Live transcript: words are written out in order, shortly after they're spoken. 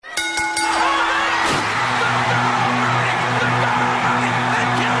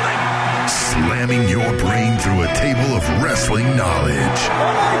through a table of wrestling knowledge.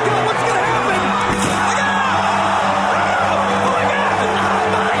 Oh my God, what's going to happen?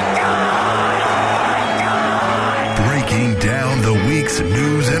 Breaking down the week's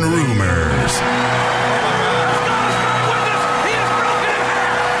news and rumors.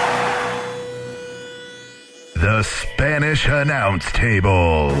 The Spanish Announce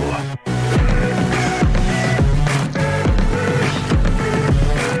Table.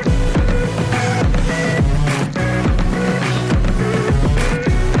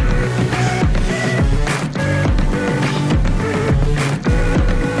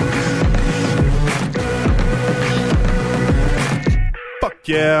 Fuck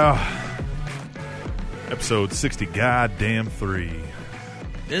yeah. Episode 60 goddamn 3.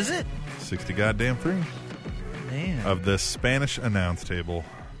 Is it? 60 goddamn 3 Man. of the Spanish Announce Table.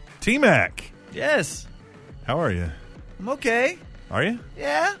 T-Mac, Yes. how are you? I'm okay. Are you?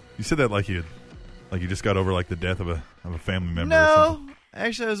 Yeah. You said that like you just got over like the death of a family member or No. something.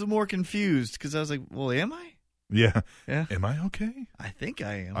 Actually, I was more confused because I was like, well, am I? Yeah. Yeah. Am I okay? I think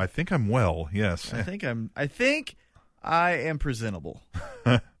I am. I think I'm well, yes. I think I am presentable.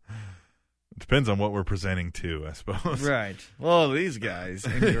 It depends on what we're presenting to, I suppose. Right. Well, these guys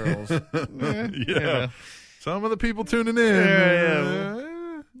and girls. Yeah. Some of the people tuning in.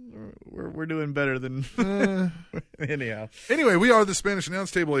 Yeah, We're doing better than anyhow. Anyway, we are the Spanish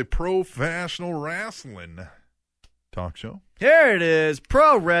Announce Table, a professional wrestling talk show. Here it is.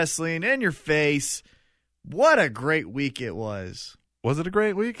 Pro wrestling in your face. What a great week it was. Was it a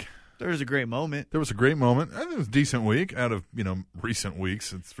great week? There was a great moment. There was a great moment. I think it was a decent week out of, recent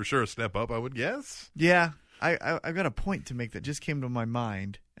weeks. It's for sure a step up, I would guess. Yeah. I've got a point to make that just came to my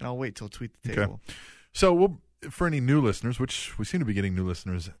mind, and I'll wait till Tweet the Table. Okay. So for any new listeners, which we seem to be getting new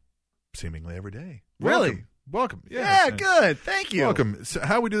listeners seemingly every day. Really? Welcome. Yeah, Yes. good. Thank you. Welcome. So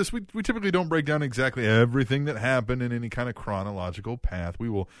how we do this, we typically don't break down exactly everything that happened in any kind of chronological path. We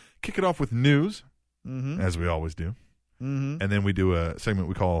will kick it off with news, as we always do. Mm-hmm. And then we do a segment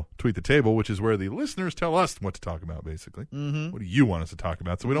we call Tweet the Table, which is where the listeners tell us what to talk about, basically. Mm-hmm. What do you want us to talk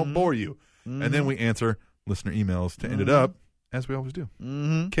about so we don't bore you? Mm-hmm. And then we answer listener emails to end it up, as we always do.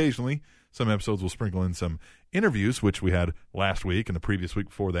 Mm-hmm. Occasionally, some episodes will sprinkle in some interviews, which we had last week and the previous week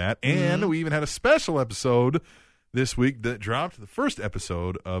before that. And we even had a special episode this week that dropped, the first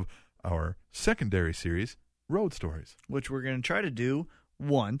episode of our secondary series, Road Stories. Which we're going to try to do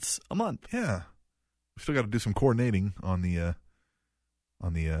once a month. Yeah. We still got to do some coordinating on the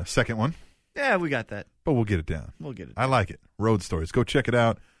second one, Yeah, we got that. but we'll get it down. We'll get it. I like it. Road Stories. Go check it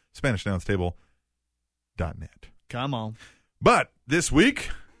out. SpanishAnnounceTable.net. Come on. But this week,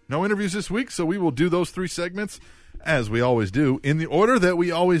 no interviews this week, so we will do those three segments as we always do, in the order that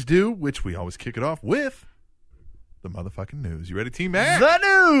we always do, which we always kick it off with the motherfucking news. You ready, T-Mac? The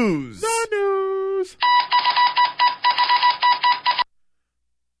news. The news.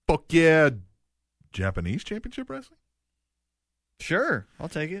 Fuck yeah. Japanese Championship Wrestling? Sure. I'll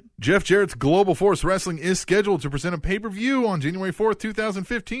take it. Jeff Jarrett's Global Force Wrestling is scheduled to present a pay-per-view on January 4th,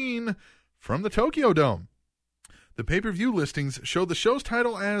 2015 from the Tokyo Dome. The pay-per-view listings show the show's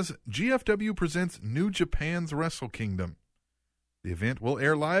title as GFW Presents New Japan's Wrestle Kingdom. The event will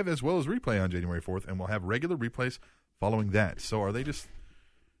air live as well as replay on January 4th and will have regular replays following that. So are they just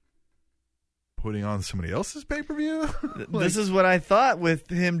putting on somebody else's pay-per-view? This is what I thought with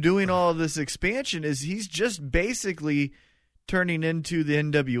him doing all of this expansion is he's just basically turning into the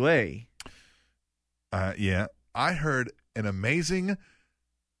NWA. Yeah. I heard an amazing...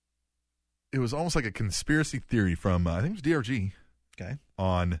 It was almost like a conspiracy theory from, I think it was DRG. Okay.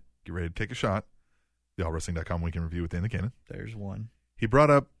 On Get Ready to Take a Shot, the AllWrestling.com weekend review with Dan the Cannon. There's one. He brought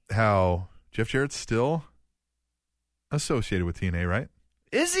up how Jeff Jarrett's still associated with TNA, right?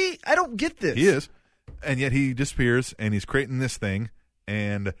 Is he? I don't get this. He is. And yet he disappears, and he's creating this thing.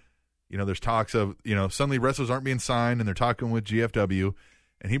 And, there's talks of, suddenly wrestlers aren't being signed, and they're talking with GFW.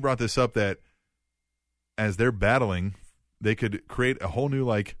 And he brought this up that as they're battling, they could create a whole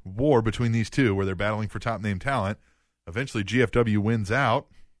new, war between these two where they're battling for top-name talent. Eventually, GFW wins out.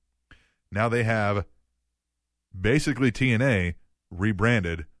 Now they have basically TNA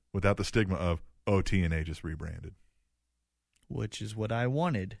rebranded without the stigma of, TNA just rebranded. Which is what I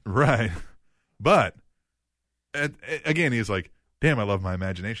wanted. Right. But, again, he's like, damn, I love my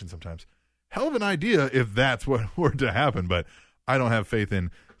imagination sometimes. Hell of an idea if that's what were to happen, but I don't have faith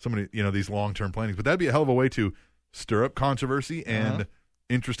in somebody, these long-term plannings. But that'd be a hell of a way to stir up controversy and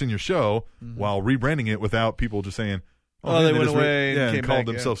interest in your show while rebranding it without people just saying, they went away and came called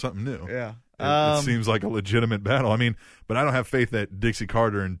back, themselves something new. Yeah. It seems like a legitimate battle. I mean, but I don't have faith that Dixie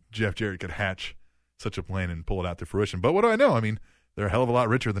Carter and Jeff Jarrett could hatch such a plan and pull it out to fruition. But what do I know? I mean, they're a hell of a lot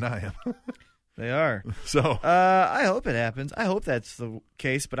richer than I am. They are. So I hope it happens. I hope that's the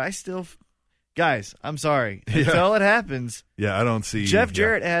case, but I still, guys, I'm sorry. Until it happens, yeah, I don't see Jeff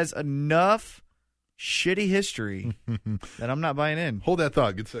Jarrett has enough shitty history that I'm not buying in. Hold that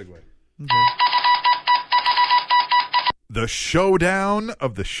thought. Good segue. Okay. The showdown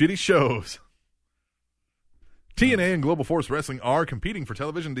of the shitty shows. TNA and Global Force Wrestling are competing for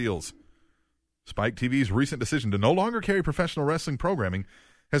television deals. Spike TV's recent decision to no longer carry professional wrestling programming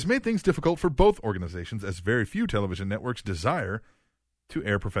has made things difficult for both organizations, as very few television networks desire to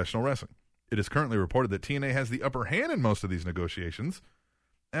air professional wrestling. It is currently reported that TNA has the upper hand in most of these negotiations,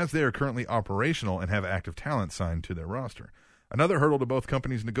 as they are currently operational and have active talent signed to their roster. Another hurdle to both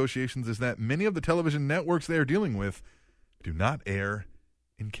companies' negotiations is that many of the television networks they are dealing with do not air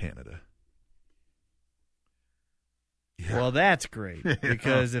in Canada. Yeah. Well, that's great,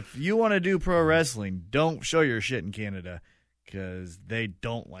 because if you want to do pro wrestling, don't show your shit in Canada, because they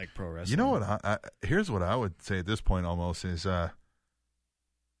don't like pro wrestling. You know what? Here's what I would say at this point almost is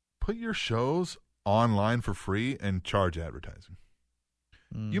put your shows online for free and charge advertising.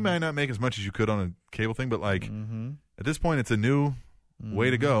 You might not make as much as you could on a cable thing, but at this point, it's a new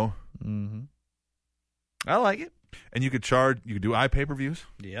way to go. I like it. And you could do iPay-per-views.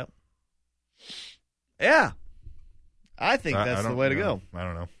 Yep. Yeah. I think that's the way to go. I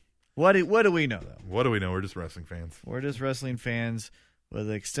don't know. What do we know, though? What do we know? We're just wrestling fans. We're just wrestling fans with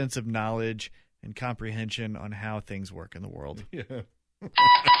extensive knowledge and comprehension on how things work in the world. Yeah.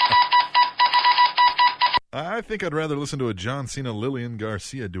 I think I'd rather listen to a John Cena Lillian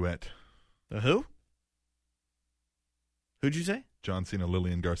Garcia duet. The who? Who'd you say? John Cena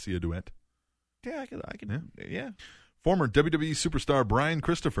Lillian Garcia duet. Yeah, I could. Yeah. Former WWE superstar Brian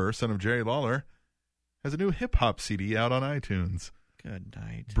Christopher, son of Jerry Lawler, has a new hip-hop CD out on iTunes. Good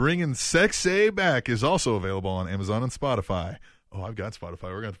night. Bringing Sexay Back is also available on Amazon and Spotify. Oh, I've got Spotify.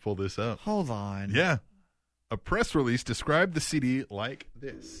 We're going to have to pull this up. Hold on. Yeah. A press release described the CD like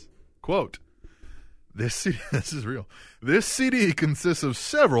this. Quote, this is real. This CD consists of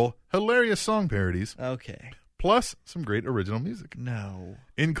several hilarious song parodies. Okay. Plus some great original music. No.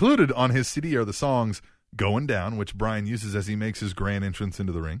 Included on his CD are the songs Going Down, which Brian uses as he makes his grand entrance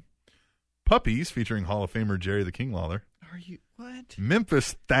into the ring. Puppies, featuring Hall of Famer Jerry the King Lawler. Are you what?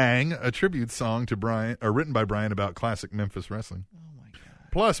 Memphis Thang, a tribute song to Brian, written by Brian about classic Memphis wrestling. Oh my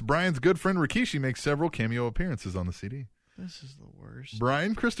god. Plus, Brian's good friend Rikishi makes several cameo appearances on the CD. This is the worst.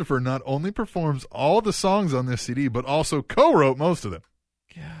 Brian Christopher not only performs all the songs on this CD, but also co-wrote most of them.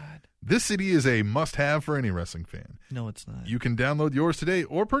 God. This CD is a must-have for any wrestling fan. No, it's not. You can download yours today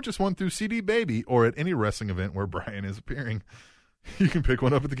or purchase one through CD Baby or at any wrestling event where Brian is appearing. You can pick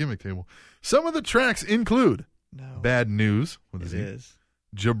one up at the gimmick table. Some of the tracks include Bad News with a Z, is.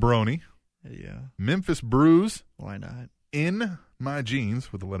 Jabroni, Yeah. Memphis Brews, Why not? In My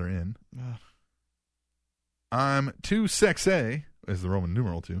Jeans with the letter N, Ugh. I'm Too Sexy as the Roman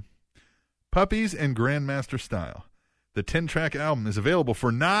numeral 2, Puppies, and Grandmaster Style. The 10-track album is available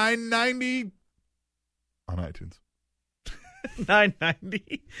for $9.90 on iTunes.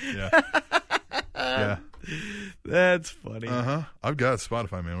 $9.90. Yeah. Yeah. That's funny. I've got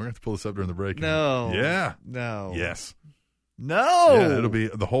Spotify, man. We're going to have to pull this up during the break. No. Yeah. No. Yes. No. Yeah, it'll be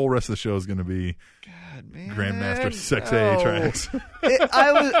the whole rest of the show is going to be God, man. Grandmaster Sex A tracks.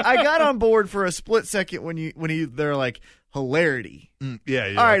 I got on board for a split second when they're like hilarity.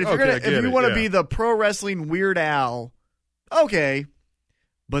 Yeah. All right, like, if you want to be the pro wrestling Weird Al, okay.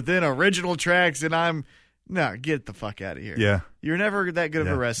 But then original tracks, and get the fuck out of here. Yeah. You're never that good of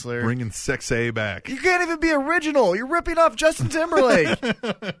a wrestler. Bringing Sex A back. You can't even be original. You're ripping off Justin Timberlake.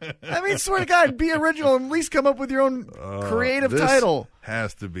 I mean, swear to God, be original and at least come up with your own creative title.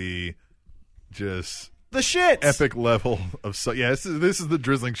 Has to be just the shits. Epic level of this is the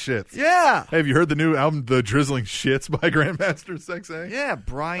Drizzling Shits. Yeah. Hey, have you heard the new album, The Drizzling Shits by Grandmaster Sex A? Yeah,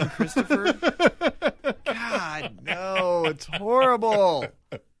 Brian Christopher. God, no, it's horrible.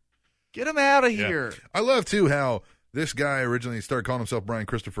 Get him out of here. I love, too, how this guy originally started calling himself Brian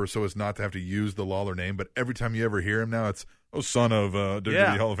Christopher so as not to have to use the Lawler name, but every time you ever hear him now, it's, son of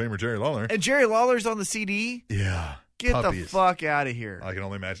WWE Hall of Famer Jerry Lawler. And Jerry Lawler's on the CD? Yeah. Get Puppies. the fuck out of here. I can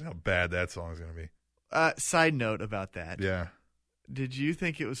only imagine how bad that song is going to be. Side note about that. Yeah. Did you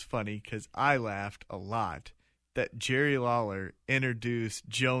think it was funny, because I laughed a lot, that Jerry Lawler introduced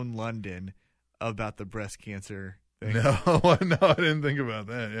Joan London about the breast cancer thing? No, I didn't think about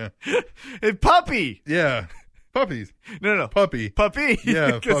that, yeah. And Puppy! Yeah. Puppies. No. Puppy.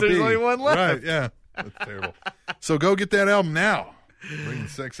 Yeah, because there's only one left. Right, yeah. That's terrible. So go get that album now. Bring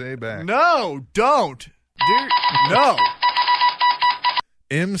Sex A back. No, don't. Dude, no.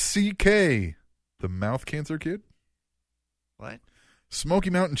 MCK, the mouth cancer kid. What? Smoky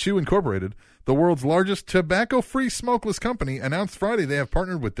Mountain Chew Incorporated, the world's largest tobacco-free smokeless company, announced Friday they have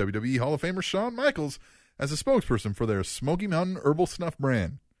partnered with WWE Hall of Famer Shawn Michaels as a spokesperson for their Smoky Mountain Herbal Snuff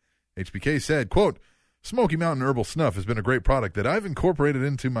brand. HBK said, quote, Smoky Mountain Herbal Snuff has been a great product that I've incorporated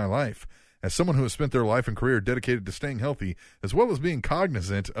into my life. As someone who has spent their life and career dedicated to staying healthy, as well as being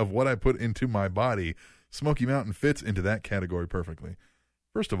cognizant of what I put into my body, Smoky Mountain fits into that category perfectly.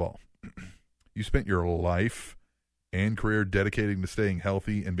 First of all, you spent your life and career dedicating to staying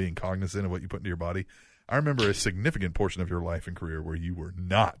healthy and being cognizant of what you put into your body. I remember a significant portion of your life and career where you were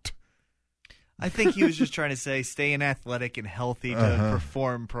not. I think he was just trying to say staying athletic and healthy to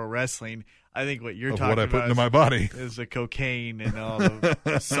perform pro wrestling. I think what you're Of talking what I about put into my body. is the cocaine and all the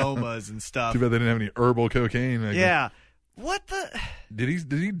somas and stuff. Too bad they didn't have any herbal cocaine. Yeah. What the? Did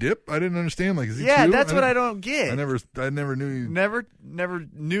he dip? I didn't understand. Like, is he Yeah, chew? that's what I don't get. I never knew. Never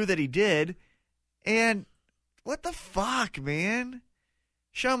knew that he did. And what the fuck, man?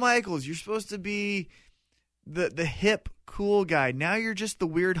 Shawn Michaels, you're supposed to be the hip, cool guy. Now you're just the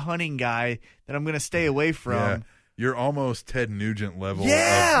weird hunting guy that I'm going to stay away from. Yeah. You're almost Ted Nugent level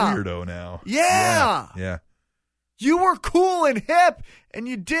Yeah. of weirdo now. Yeah. You were cool and hip, and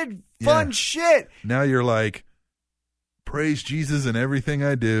you did fun Yeah. shit. Now you're like, praise Jesus in everything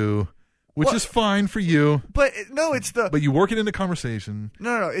I do, which Well- is fine for you. But no, it's the But you work it into conversation.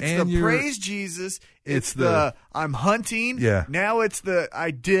 no. It's and the you're- praise Jesus. it's It's the I'm hunting. Yeah. Now it's the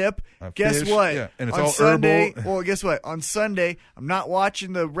I dip. I Guess fish. what? Yeah. And it's on all Sunday. herbal. Well, guess what? On Sunday, I'm not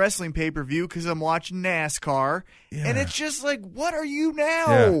watching the wrestling pay-per-view because I'm watching NASCAR. Yeah. And it's just like, what are you now?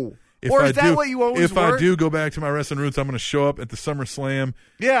 Yeah. Or is that what you always If were? I do go back to my wrestling roots, I'm going to show up at the SummerSlam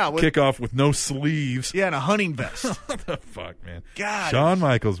Yeah. With, kickoff with no sleeves. yeah, and a hunting vest. What the fuck, man? God. Shawn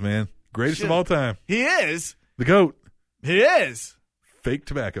Michaels, man. Greatest Shit. of all time. He is. The GOAT. He is. Fake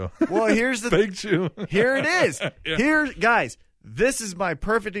tobacco. Well, here's the Fake chew. Here it is. Yeah. Here, guys, this is my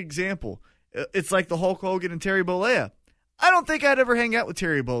perfect example. It's like the Hulk Hogan and Terry Bollea. I don't think I'd ever hang out with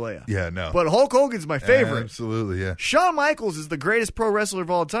Terry Bollea. Yeah, no. But Hulk Hogan's my favorite. Absolutely, yeah. Shawn Michaels is the greatest pro wrestler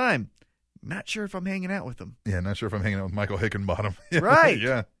of all time. Not sure if I'm hanging out with him. Yeah, not sure if I'm hanging out with Michael Hickenbottom. Yeah, Right.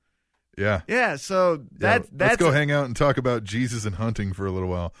 Yeah. Yeah. Yeah, so Yeah, that's let's go hang out and talk about Jesus and hunting for a little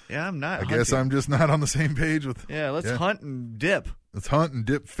while. Yeah, I'm not. I guess I'm just not on the same page with. Yeah, let's hunt and dip. Let's hunt and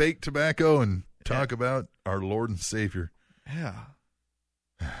dip fake tobacco and talk about our Lord and Savior. Yeah.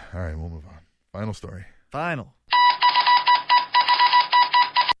 All right, we'll move on. Final story. Final.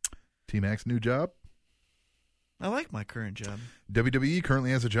 T-Mac's new job. I like my current job. WWE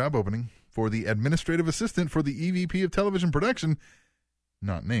currently has a job opening for the administrative assistant for the EVP of television production,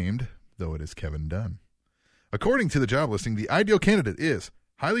 not named, though it is Kevin Dunn. According to the job listing, the ideal candidate is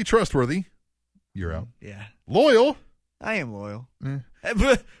highly trustworthy. You're out. Yeah. Loyal. I am loyal. Eh.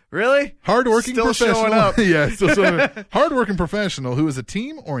 Really? Hardworking Still professional. showing up. Yeah, still showing up. Hardworking professional who is a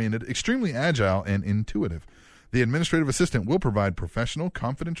team-oriented, extremely agile, and intuitive. The administrative assistant will provide professional,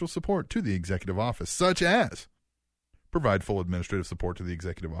 confidential support to the executive office, such as provide full administrative support to the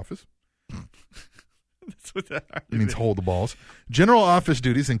executive office. That's what that It means hold the balls. General office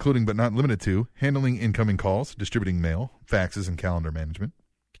duties, including but not limited to handling incoming calls, distributing mail, faxes, and calendar management.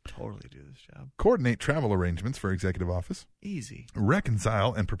 totally do this job. Coordinate travel arrangements for executive office. Easy.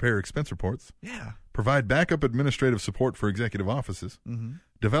 Reconcile and prepare expense reports. Yeah. Provide backup administrative support for executive offices. Mm-hmm.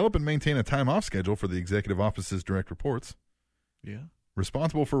 Develop and maintain a time-off schedule for the executive office's direct reports. Yeah.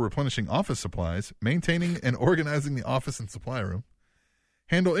 Responsible for replenishing office supplies, maintaining and organizing the office and supply room.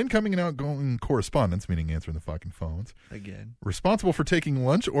 Handle incoming and outgoing correspondence, meaning answering the fucking phones. Again. Responsible for taking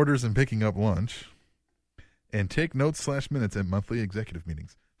lunch orders and picking up lunch. And take notes/minutes at monthly executive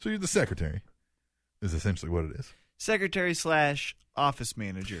meetings. So you're the secretary, is essentially what it is. Secretary / office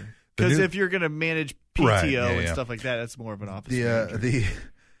manager. The Because new- if you're going to manage PTO Right, yeah, and yeah. stuff like that, that's more of an office manager. The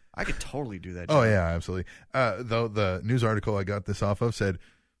I could totally do that Oh job. yeah, absolutely. Though the news article I got this off of said,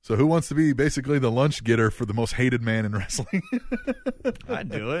 so who wants to be basically the lunch getter for the most hated man in wrestling? I'd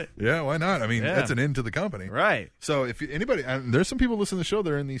do it. Yeah, why not? I mean, Yeah. that's an end to the company. Right. So if anybody, there's some people listening to the show.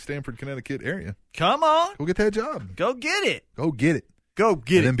 They're in the Stamford, Connecticut area. Come on. Go get that job. Go get it. Go get it. Go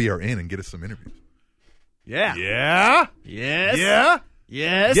get and it. then be our in and get us some interviews. Yeah. Yeah. Yes. Yeah.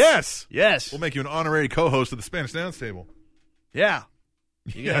 Yes. Yes. Yes. We'll make you an honorary co-host of the Spanish Downs Table. Yeah.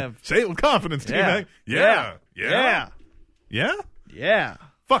 You Yeah. have. Say it with confidence, Yeah. T-Mac. Yeah. Yeah. Yeah. Yeah.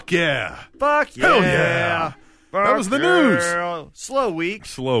 Fuck yeah. Fuck yeah. Hell yeah. That Fuck was the news. yeah. Slow week.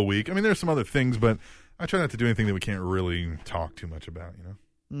 Slow week. I mean, there's some other things, but I try not to do anything that we can't really talk too much about, you know?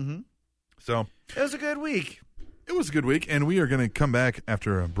 Mm-hmm. So It was a good week. it was a good week, and we are going to come back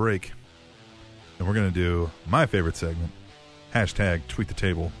after a break, and we're going to do my favorite segment, hashtag Tweet the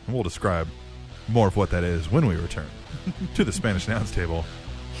Table, and we'll describe More of what that is when we return to the Spanish Announce Table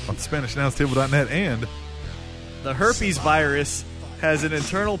on SpanishAnnounceTable.net. And The herpes virus has an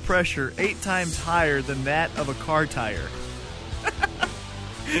internal pressure 8 times higher than that of a car tire.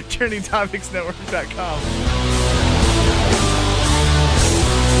 TrendingTopicsNetwork.com.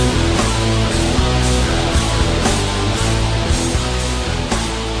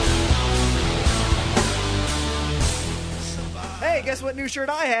 Hey, guess what new shirt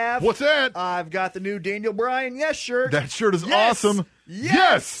I have? what's that? I've got the new Daniel Bryan Yes shirt. That shirt is Yes! awesome.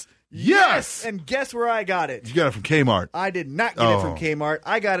 Yes! Yes! And guess where I got it? You got it from Kmart. I did not get it from Oh. Kmart.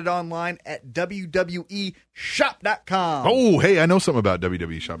 I got it online at WWEshop.com. Oh, hey, I know something about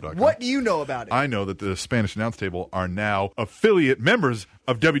WWEshop.com. What do you know about it? I know that the Spanish Announce Table are now affiliate members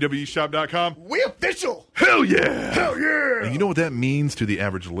of WWEshop.com. We official. Hell yeah! Hell yeah! And you know what that means to the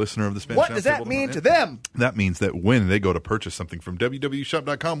average listener of the Spanish What Announce does that Table? mean to them? That means that when they go to purchase something from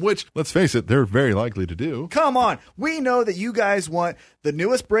WWEshop.com, which, let's face it, they're very likely to do. Come on. We know that you guys want the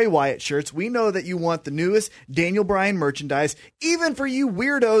newest Bray Wyatt shirts. We know that you want the newest Daniel Bryan merchandise. Even for you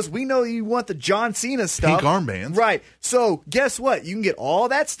weirdos, we know you want the John Cena stuff. Pink armbands. Right. So guess what? You can get all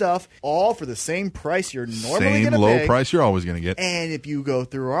that stuff all for the same price you're normally Same going to low pay. price you're always going to get. And if you go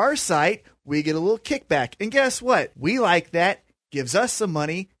through our site, we get a little kickback. And guess what? We like that. Gives us some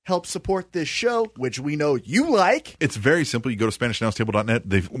money, helps support this show, which we know you like. It's very simple. You go to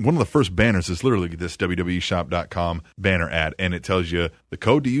SpanishAnnounceTable.net. One of the first banners is literally this WWEshop.com banner ad, and it tells you the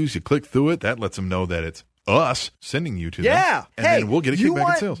code to use. You click through it. That lets them know that it's us sending you to them. Yeah. And then we'll get a you kickback in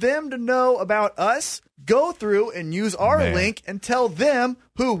want sales. them to know about us? Go through and use our Man. link and tell them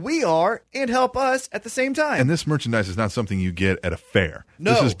who we are and help us at the same time. And this merchandise is not something you get at a fair.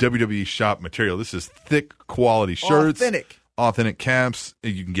 No. This is WWE shop material. This is thick quality shirts. Authentic caps.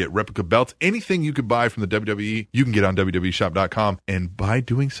 You can get replica belts. Anything you could buy from the WWE, you can get on WWEshop.com. And by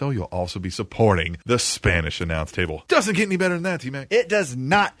doing so, you'll also be supporting the Spanish Announce Table. Doesn't get any better than that, T-Mac. It does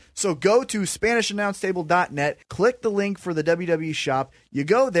not. So go to SpanishAnnounceTable.net, click the link for the WWE shop. You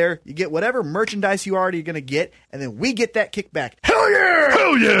go there, you get whatever merchandise you already going to get, and then we get that kickback. Hell yeah!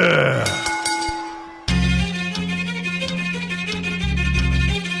 Hell yeah!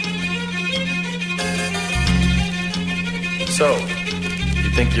 So, you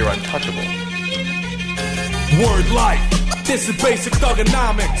think you're untouchable? Word life. This is basic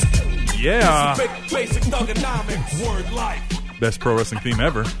thugonomics. Yeah. Basic thugonomics. Word life. Best pro wrestling theme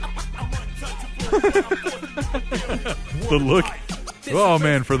ever. The look. Oh,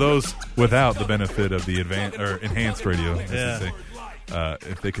 man, for those without the benefit of the enhanced radio, I should say,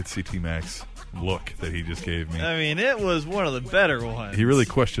 if they could see T-Mac's look that he just gave me. I mean, it was one of the better ones. He really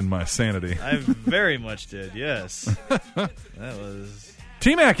questioned my sanity. I very much did, yes. That was...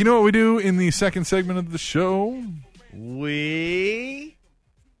 T-Mac, you know what we do in the second segment of the show? We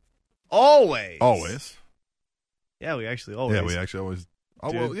always. Yeah, we actually always... Yeah, we actually always...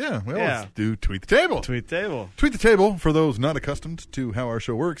 Oh, Do- well, yeah, we yeah. always do Tweet the Table. Tweet table. Tweet the Table, for those not accustomed to how our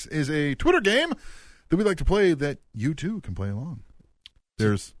show works, is a Twitter game that we like to play that you, too, can play along.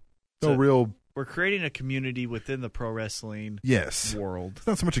 There's no So- real... We're creating a community within the pro wrestling Yes. world. It's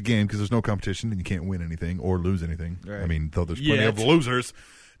not so much a game because there's no competition and you can't win anything or lose anything. Right. I mean, though there's plenty of Yet. losers.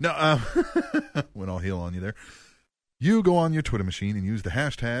 No, when I'll heal on you there. You go on your Twitter machine and use the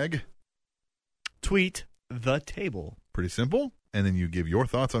hashtag. Tweet the table. Pretty simple. And then you give your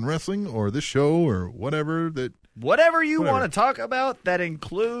thoughts on wrestling or this show or whatever that Whatever you Whatever. want to talk about that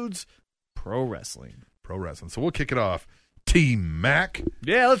includes pro wrestling. pro wrestling. So we'll kick it off. T-Mac,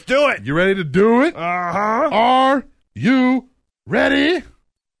 Yeah, let's do it. you ready to do it? Uh-huh. Are you ready?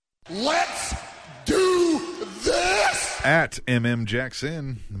 Let's do this. At MM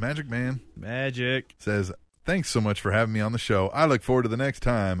Jackson, the Magic Man, Magic. says, thanks so much for having me on the show. I look forward to the next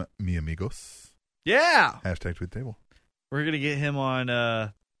time, mi amigos. Yeah. Hashtag Tweet the Table. We're going to get him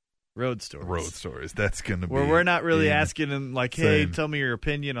on Road Stories. Road Stories. That's going to be. Where we're not really in- asking him, like, hey, Same. tell me your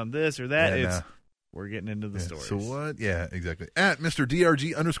opinion on this or that. Yeah, It's nah. we're getting into the Yeah, stories. So what? Yeah, exactly. At Mr.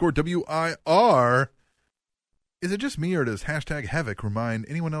 DRG_WIR. Is it just me or does hashtag Havoc remind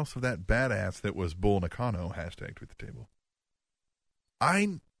anyone else of that badass that was Bull Nakano? Hashtag Tweet the Table.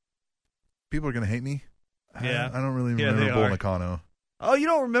 People are going to hate me. Yeah. I don't really Yeah, remember they Bull are. Nakano. Oh, you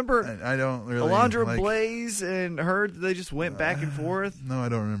don't remember I don't really. Alondra like, Blaze and her? They just went back and forth. No, I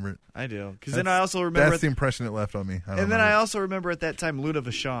don't remember it. I do. Because That's- then I also remember. That's the impression it left on me. I don't And then remember I it. also remember at that time Luna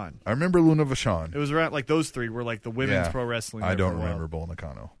Vachon. I remember Luna Vachon. It was around like those three were like the women's Yeah. pro wrestling. I there don't for a while. remember Bull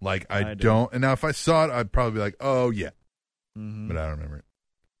Nakano. Like, I I do. don't. And now if I saw it, I'd probably be like, oh, yeah. Mhm. But I don't remember it.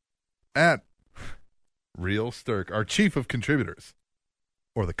 At Real Sturk, our chief of contributors,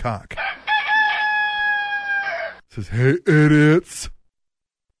 or the cock, says, hey, idiots.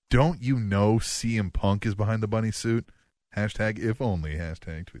 don't you know CM Punk is behind the bunny suit? Hashtag if only.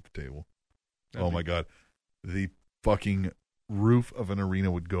 Hashtag tweet the table. Oh my God. The fucking roof of an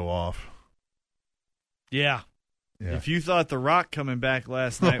arena would go off. Yeah. Yeah. If you thought The Rock coming back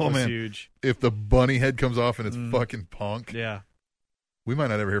last night was man. huge. If the bunny head comes off and it's fucking Punk, Yeah. we might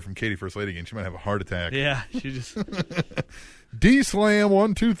not ever hear from Katie First Lady again. She might have a heart attack. Yeah. She just. D-Slam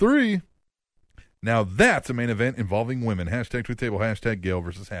 1, 2, 3. Now that's a main event involving women. Hashtag tweet the table. Hashtag Gale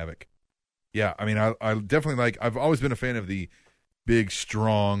versus Havoc. Yeah, I mean, I definitely I've always been a fan of the big,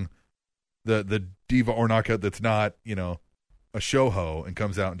 strong, the diva or knockout that's not, a show-ho and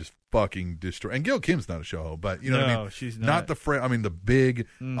comes out and just fucking destroy. And Gail Kim's not a show-ho, but you know what I mean? She's not. The big,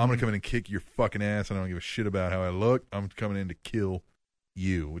 I'm going to come in and kick your fucking ass and I don't give a shit about how I look. I'm coming in to kill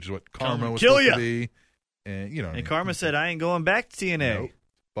you, which is what Karma was supposed to be. And, you know what I mean? Karma said, I ain't going back to TNA. Nope.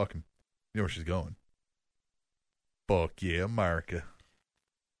 Fucking, you know where she's going. Fuck yeah, America.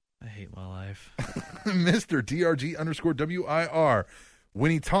 I hate my life. Mr. DRG_WIR.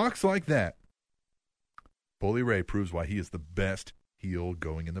 When he talks like that, Bully Ray proves why he is the best heel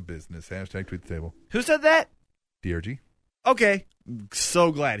going in the business. Hashtag tweet the table. Who said that? DRG. Okay.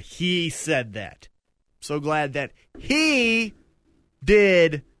 So glad he said that. So glad that he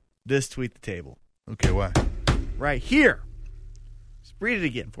did this tweet the table. Okay, why? Right here. Just read it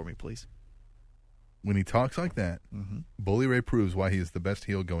again for me, please. When he talks like that, Bully Ray proves why he is the best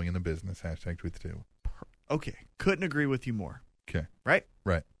heel going in the business. Hashtag tweet the table. Okay. Couldn't agree with you more. Okay. Right?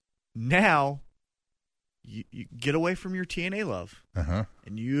 Right. Now, you get away from your TNA love,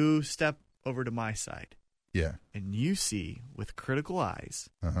 and you step over to my side. Yeah. And you see, with critical eyes,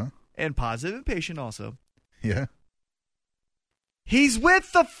 Uh-huh. and positive and patient also, Yeah. he's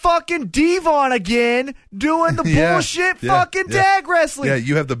with the fucking Devon again, doing the bullshit fucking tag wrestling. Yeah,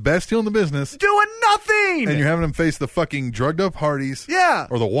 you have the best heel in the business, doing nothing. and you're having him face the fucking drugged up Hardys. Yeah.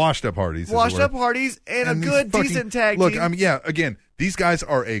 Or the washed up Hardys. Washed up Hardys and a these good, fucking- decent tag look, team. I mean, yeah, again, these guys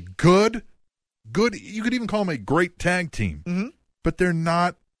are a good, you could even call them a great tag team, but they're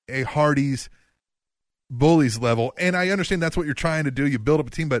not a Hardys Bullies level. And I understand that's what you're trying to do. You build up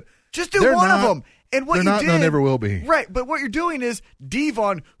a team, but just do they're one not- of them. And what they're you not, did, no, never will be. Right, but what you're doing is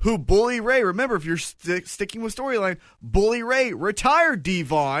Devon, who Bully Ray, remember, if you're sticking with storyline, Bully Ray retired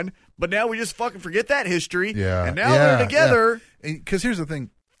Devon, but now we just fucking forget that history. Yeah. And now they're together. Because here's the thing.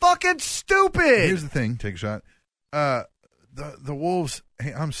 Fucking stupid. Here's the thing. Take a shot. The Wolves,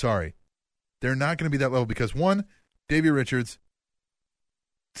 hey, I'm sorry. They're not going to be that level because, one, Davey Richards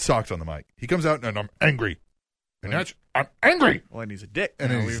sucks on the mic. He comes out and I'm angry. And I'm angry. Well, and he's a dick.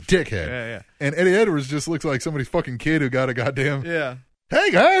 And now. he's a dickhead. Yeah. And Eddie Edwards just looks like somebody's fucking kid who got a goddamn, Yeah.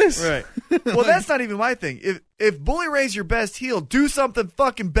 hey, guys. Right. Well, that's not even my thing. If Bully Ray's your best heel, do something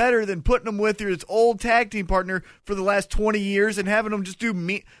fucking better than putting him with your old tag team partner for the last 20 years and having him just do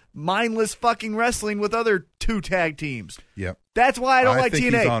mindless fucking wrestling with other two tag teams. Yep. That's why I don't like think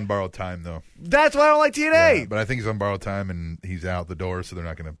TNA. he's on borrowed time, though. That's why I don't like TNA. Yeah, but I think he's on borrowed time and he's out the door, so they're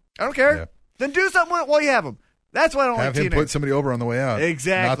not going to. I don't care. Yeah. Then do something with it while you have him. That's why I don't Have like him TNA. put somebody over on the way out.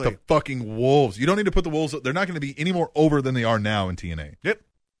 Exactly. Not the fucking Wolves. You don't need to put the Wolves. They're not going to be any more over than they are now in TNA. Yep.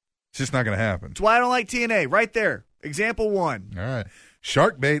 It's just not going to happen. That's why I don't like TNA. Right there. Example 1. All right.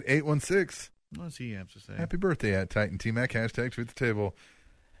 Sharkbait 816. What's he have to say? Happy birthday at Titan T-Mac. Hashtag tweet the table.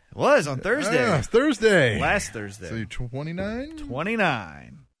 It was on Thursday. Ah, Thursday. Last Thursday. So you're 29?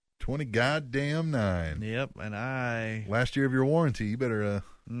 29. 20 goddamn 9. Yep, and I... Last year of your warranty. You better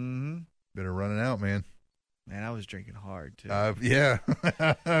Mm-hmm. run it out, man. Man, I was drinking hard, too. Yeah.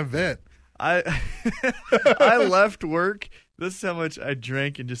 I bet. I left work. This is how much I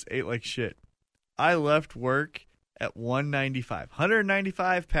drank and just ate like shit. I left work at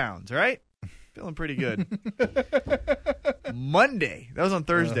 195 pounds, right? Feeling pretty good. Monday, that was on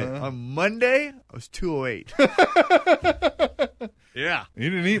Thursday. On Monday, I was 208. Yeah. You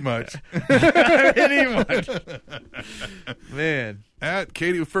didn't eat much. I didn't eat much. Man. At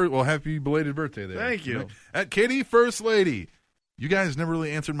Katie First, well, happy belated birthday there. Thank you. At Katie First Lady, you guys never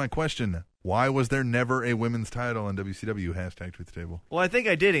really answered my question. Why was there never a women's title in WCW? Hashtag tweet the table. Well, I think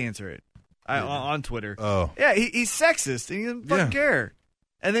I did answer it on Twitter. Oh. Yeah, he's sexist and he doesn't fucking Yeah. care.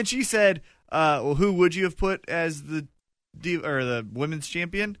 And then she said, well, who would you have put as the women's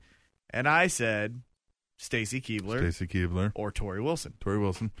champion? And I said, Stacy Keibler or Tori Wilson. Tori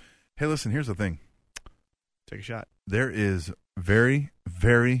Wilson. Hey, listen, here's the thing. Take a shot. There is very,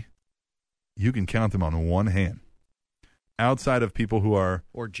 very, you can count them on one hand. Outside of people who are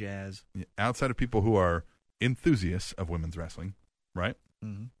enthusiasts of women's wrestling, right?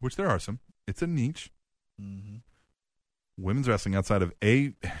 Mm-hmm. Which there are some. It's a niche. Mm-hmm. Women's wrestling outside of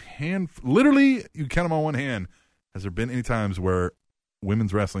a hand, literally, you count them on one hand. Has there been any times where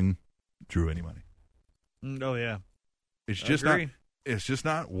women's wrestling drew any money. Oh yeah, It's just Agree. not. It's just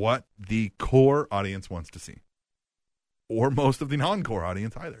not what the core audience wants to see, or most of the non-core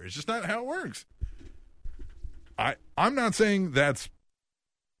audience either. It's just not how it works. I'm not saying that's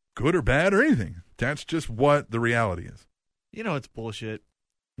good or bad or anything. That's just what the reality is. You know it's bullshit.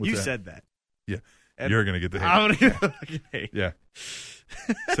 What's you that? said that. Yeah, And you're gonna get the hate. I'm gonna fucking hate. Yeah,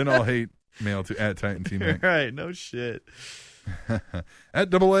 send all hate mail to @TitanTMac. Right, no shit.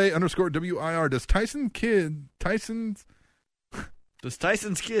 @AA_WIR. Does Tyson's Does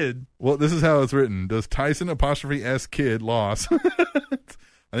Tyson's kid? well, this is how it's written. Does Tyson _S kid loss? I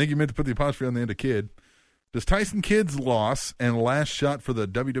think you meant to put the apostrophe on the end of kid. Does Tyson Kidd's loss and last shot for the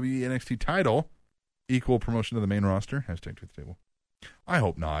WWE NXT title equal promotion to the main roster? Hashtag tweet the table. I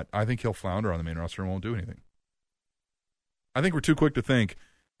hope not. I think he'll flounder on the main roster and won't do anything. I think we're too quick to think,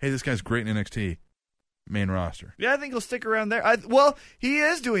 hey, this guy's great in NXT. Main roster. Yeah, I think he'll stick around there. He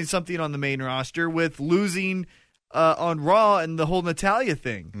is doing something on the main roster with losing on Raw and the whole Natalya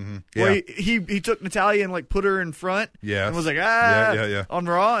thing. Mm-hmm. Where he took Natalya and like put her in front. Yes. And was like, Yeah. on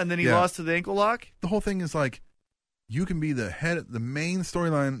Raw, and then he Yeah. lost to the ankle lock. The whole thing is like, you can be the main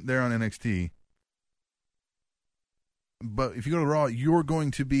storyline there on NXT, but if you go to Raw, you're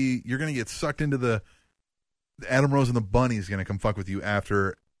going to get sucked into the Adam Rose and the Bunny is going to come fuck with you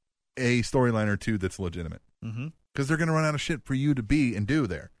after a storyline or two that's legitimate. Mm-hmm. Because they're going to run out of shit for you to be and do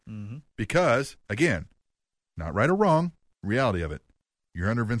there. Mm-hmm. Because, again, not right or wrong, reality of it, you're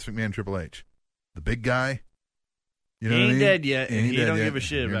under Vince McMahon and Triple H. The big guy, you know He what I ain't mean? dead yet, and he dead don't yet, give a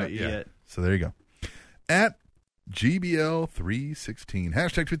shit and you're about you yet. So there you go. @GBL316.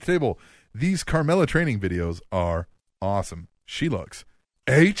 Hashtag tweet the table. These Carmella training videos are awesome. She looks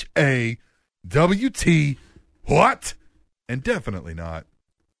HAWT what? And definitely not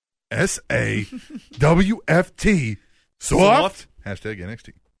SAWFT soft. Hashtag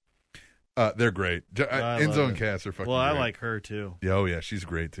NXT. They're great. I Enzo love and it. Cass are fucking Well, I great. like her too. Yeah, oh, yeah, she's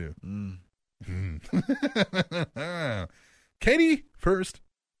great too. Mm. Katie, first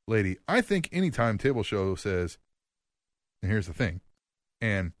lady. I think anytime table show says, and here's the thing,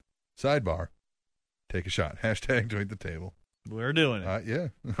 and sidebar, take a shot. Hashtag join the table. We're doing it. Yeah.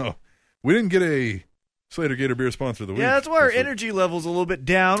 Oh, we didn't get a Slater Gator Beer sponsor of the week. Yeah, that's why our this week. energy level's a little bit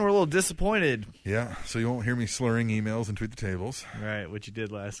down. We're a little disappointed. Yeah, so you won't hear me slurring emails and tweet the tables. Right, what you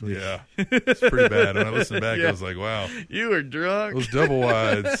did last week. Yeah, it's pretty bad. When I listened back, Yeah. I was like, wow. You were drunk. Those double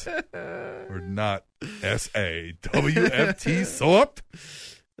wides were not SAWFT soft.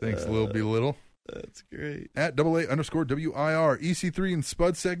 Thanks, Lil B. Little. That's great. @AA_WIR. EC3 and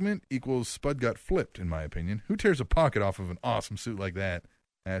Spud segment equals Spud got flipped, in my opinion. Who tears a pocket off of an awesome suit like that?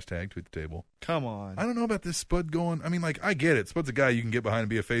 Hashtag tweet the table. Come on. I don't know about this Spud going. I mean, like, I get it. Spud's a guy you can get behind and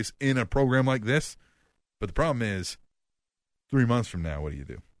be a face in a program like this. But the problem is, 3 months from now, what do? You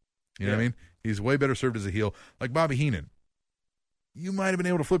know what I mean? He's way better served as a heel. Like Bobby Heenan. You might have been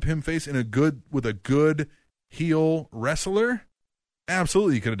able to flip him face with a good heel wrestler.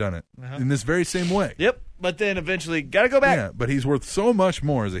 Absolutely, you could have done it in this very same way. Yep, but then eventually got to go back. Yeah, but he's worth so much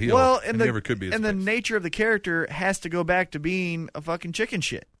more as a heel than he ever could be as and a the face. nature of the character has to go back to being a fucking chicken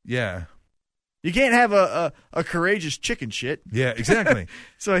shit. Yeah. You can't have a courageous chicken shit. Yeah, exactly.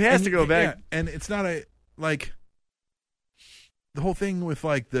 So he has to go back. Yeah, and it's not like the whole thing with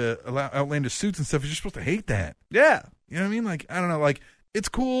like the outlandish suits and stuff is you're supposed to hate that. Yeah. You know what I mean? Like, I don't know, like it's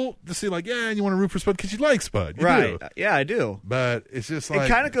cool to see like, yeah, you want to root for Spud because you like Spud. You Right. do. Yeah, I do. But it's just like It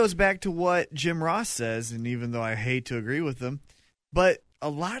kind of goes back to what Jim Ross says, and even though I hate to agree with him, but a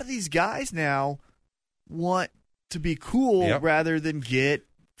lot of these guys now want to be cool Yep. rather than get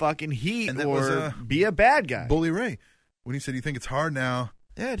fucking heat And that or was, be a bad guy. Bully Ray, when he said you think it's hard now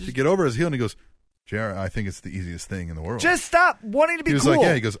Yeah, to just, get over his heel, and he goes, JR, I think it's the easiest thing in the world. just stop wanting to be he was cool. like,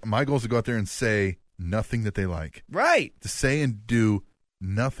 yeah, he goes, my goal is to go out there and say nothing that they like. Right, To say and do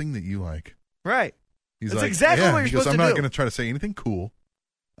nothing that you like. right. He's That's like, exactly yeah. what you're he goes, supposed I'm to not do. going to try to say anything cool.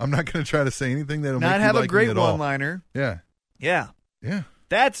 I'm not going to try to say anything that'll Not make have you a like great me at all. one-liner. Yeah. Yeah, Yeah.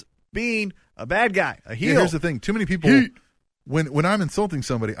 that's being a bad guy, a heel. Yeah, here's the thing. Too many people, when I'm insulting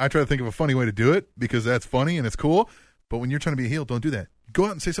somebody, I try to think of a funny way to do it because that's funny and it's cool. But when you're trying to be a heel, don't do that. Go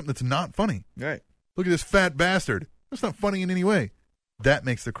out and say something that's not funny. Right. Look at this fat bastard. That's not funny in any way. That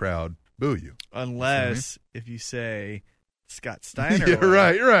makes the crowd boo you. Unless if you say Scott Steiner. Yeah,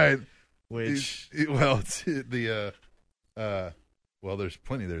 right. Which Well, there's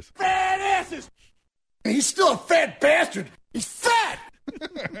plenty. There's Fat asses! He's still a fat bastard! He's fat!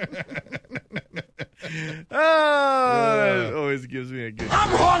 that always gives me a good. I'm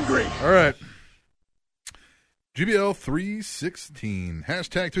hungry! all right. GBL 316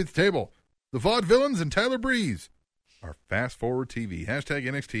 hashtag tweet the table. The Vaudevillains and Tyler Breeze. our fast forward TV. Hashtag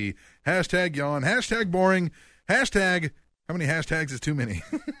NXT. Hashtag yawn. Hashtag boring. Hashtag how many hashtags is too many?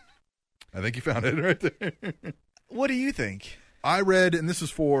 I think you found it right there. What do you think? I read, and this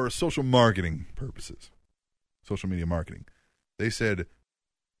is for social marketing purposes, social media marketing. They said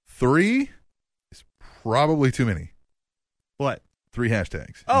 3 is probably too many. What? 3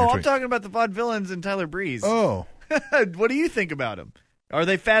 hashtags. Oh, I'm talking about the Vaudevillains and Tyler Breeze. Oh. What do you think about them? Are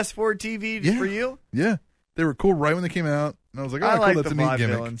they fast forward TV for you? Yeah. They were cool right when they came out. And I was like, oh, I cool, like that's the a neat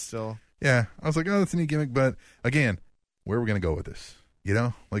gimmick. Vaudevillains still. Yeah. I was like, oh, that's a neat gimmick. But again, where are we going to go with this? You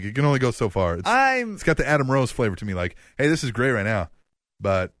know? Like, it can only go so far. It's got the Adam Rose flavor to me. Like, hey, this is great right now.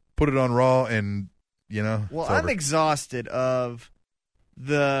 But put it on Raw and, you know. Well, I'm exhausted of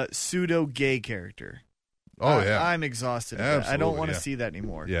the pseudo-gay character. Oh, yeah. I'm exhausted of that. I don't want to see that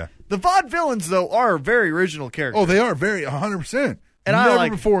anymore. Yeah. The Vaudevillains, though, are very original characters. Oh, they are very 100%. And Never I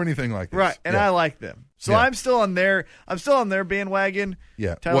like before anything like this. Right, and I like them. So I'm still on their bandwagon.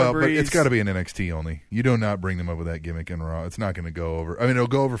 Yeah. Tyler Breeze. But it's got to be an NXT only. You do not bring them up with that gimmick in Raw. It's not going to go over. I mean, it'll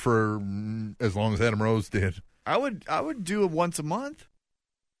go over for as long as Adam Rose did. I would do it once a month.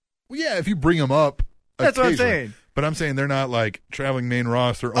 Well, yeah, if you bring them up. That's what I'm saying. But I'm saying they're not like traveling main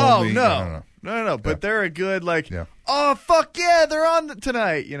roster only. Oh, no. But they're a good, oh, fuck yeah, they're on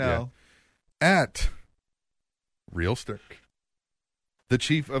tonight, you know. Yeah. At Real Stirk, the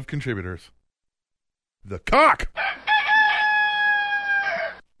chief of contributors, the cock.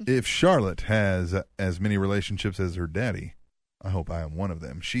 If Charlotte has as many relationships as her daddy, I hope I am one of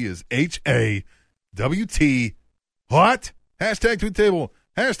them. She is HAWT. What? Hashtag tweet table.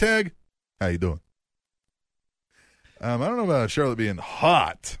 Hashtag how you doing? I don't know about Charlotte being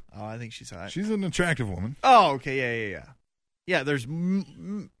hot. Oh, I think she's hot. She's an attractive woman. Oh, okay, yeah. Yeah, there's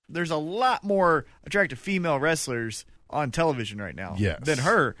a lot more attractive female wrestlers on television right now than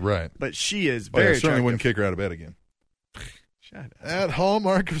her. Right. But she is very attractive. Certainly wouldn't kick her out of bed again. Shut up. At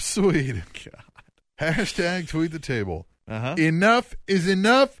Hallmark of Swede. God. Hashtag tweet the table. Uh-huh. Enough is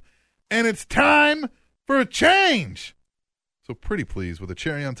enough, and it's time for a change. So pretty pleased with a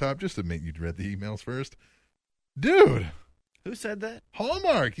cherry on top. Just admit you'd read the emails first. Dude. Who said that?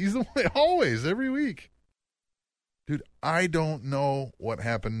 Hallmark. He's the one always, every week. Dude, I don't know what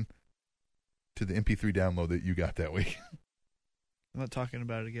happened to the MP3 download that you got that week. I'm not talking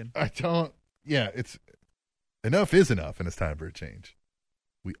about it again. I don't. Yeah, it's enough is enough, and it's time for a change.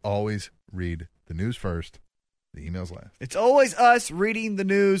 We always read the news first, the emails last. It's always us reading the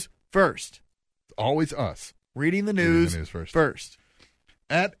news first. It's always us reading the news first.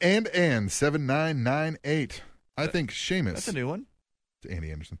 At and7998. I think Sheamus. That's a new one. It's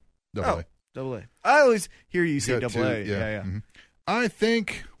Andy Anderson. Double A. Double A. I always hear you say double A. Yeah. Mm-hmm. I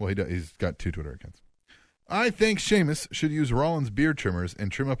think, he's got 2 Twitter accounts. I think Sheamus should use Rollins beard trimmers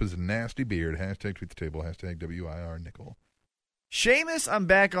and trim up his nasty beard. Hashtag tweet the table. Hashtag WIR Nickel. Sheamus, I'm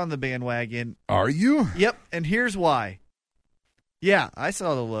back on the bandwagon. Are you? Yep, and here's why. Yeah, I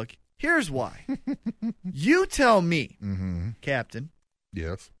saw the look. Here's why. You tell me, Captain.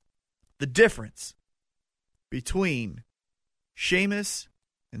 Yes. The difference between Sheamus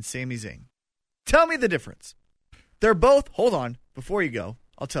and Sami Zayn. Tell me the difference. They're both, hold on, before you go,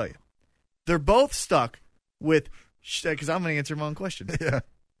 I'll tell you. They're both stuck with, because I'm going to answer my own question. Yeah.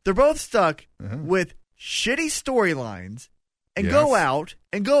 They're both stuck with shitty storylines and go out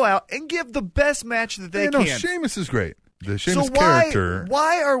and give the best match that they can. No, Sheamus is great. The Sheamus character.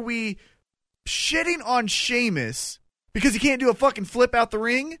 Why are we shitting on Sheamus because he can't do a fucking flip out the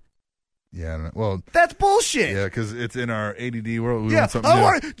ring? Yeah, well, that's bullshit. Yeah, because it's in our ADD world. We want something I new.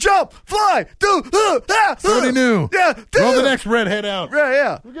 want to jump, fly, do, somebody new. Yeah, throw the next redhead out. Right,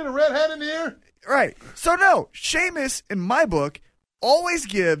 yeah. We get a redhead in here. Right. So no, Sheamus, in my book, always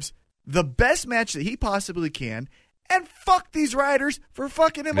gives the best match that he possibly can, and fuck these writers for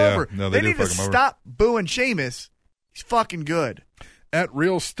fucking him over. No, they need to stop booing Sheamus. He's fucking good. At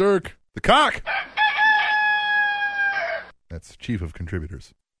Real Stirk, the cock. That's chief of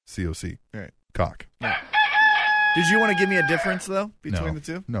contributors. COC. Right. Cock. Yeah. Did you want to give me a difference, though, between the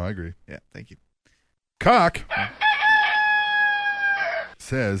two? No, I agree. Yeah, thank you. Cock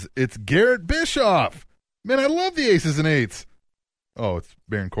says it's Garrett Bischoff. Man, I love the aces and eights. Oh, it's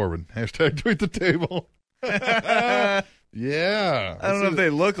Baron Corbin. Hashtag tweet the table. Yeah. I don't know if they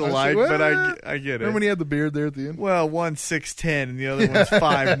look alike, but I get it. Remember when he had the beard there at the end? Well, one's 6'10", and the other one's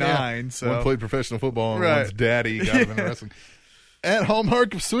 5'9". So one played professional football, and one's daddy got him into wrestling. At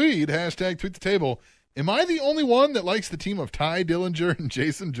Hallmark of Swede, hashtag tweet the table. Am I the only one that likes the team of Ty Dillinger and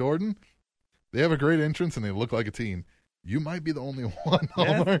Jason Jordan? They have a great entrance, and they look like a team. You might be the only one,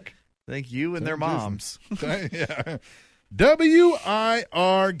 Hallmark. Thank you and their moms. Yeah.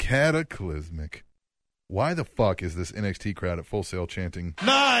 WIR Cataclysmic. Why the fuck is this NXT crowd at Full Sail chanting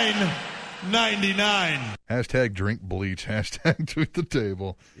 $9.99? hashtag drink bleach, hashtag tweet the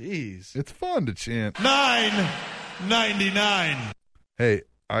table? Jeez. It's fun to chant. $9.99. Hey,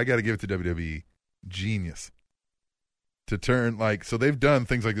 I got to give it to WWE. Genius. To turn, so they've done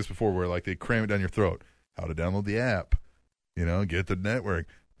things like this before where, they cram it down your throat. How to download the app. Get the network.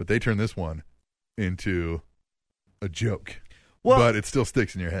 But they turn this one into a joke. Well, but it still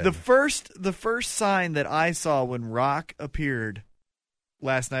sticks in your head. The first sign that I saw when Rock appeared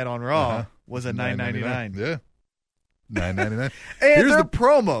last night on Raw was a $9.99. Yeah. $9.99. And their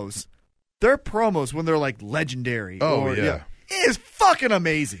promos. Their promos when they're legendary. Oh, yeah. It is fucking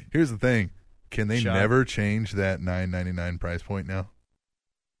amazing. Here's the thing. Can they never change that $9.99 price point now?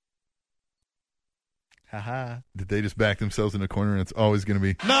 Haha. Did they just back themselves in a corner and it's always going to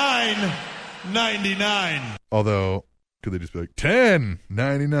be $9.99? Although, could they just be like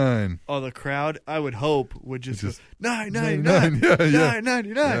 $10.99? Oh, the crowd, I would hope, would just go, $9.99. Yeah.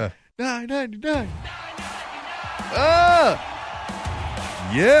 $9.99. $9.99.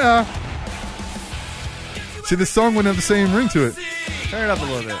 Yeah. See, this song wouldn't have the same ring to it. Turn it up a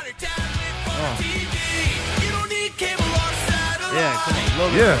little bit. Oh. Yeah, come on.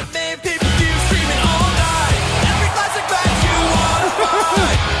 Logo. Yeah.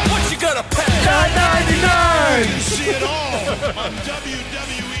 What you gonna pay? $9.99. You see it all on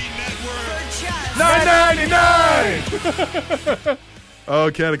WWE Network. $9.99.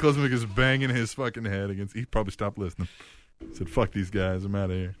 Oh, Cataclysmic is banging his fucking head against. He probably stopped listening. Said, "Fuck these guys. I'm out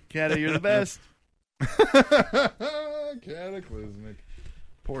of here." Cata, you're the best. Cataclysmic.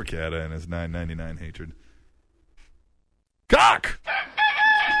 Poor Cata and his $9.99 hatred. Cock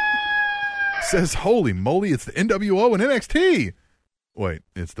says, "Holy moly, it's the NWO and NXT." Wait,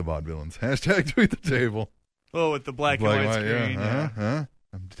 it's the Vaudevillains. Hashtag tweet the table. Oh, with the black and white screen. Yeah.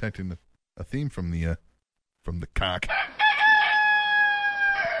 I'm detecting a theme from the cock.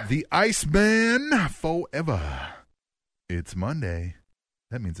 The Iceman Forever. It's Monday.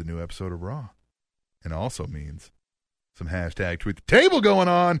 That means a new episode of Raw. And also means some hashtag tweet the table going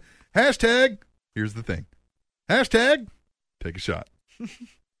on. Hashtag, here's the thing. Hashtag, take a shot.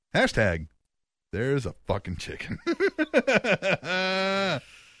 Hashtag, there's a fucking chicken.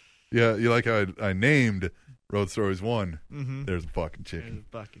 Yeah, you like how I named Road Stories 1. Mm-hmm. There's a fucking chicken. There's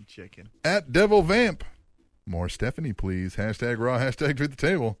a fucking chicken. At Devil Vamp. More Stephanie, please. Hashtag Raw, hashtag tweet the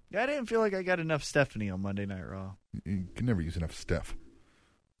table. I didn't feel like I got enough Stephanie on Monday Night Raw. You can never use enough Steph.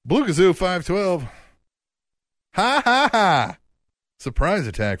 Blue Kazoo 512. Ha ha ha. Surprise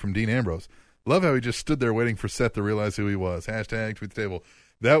attack from Dean Ambrose. Love how he just stood there waiting for Seth to realize who he was. Hashtag tweet the table.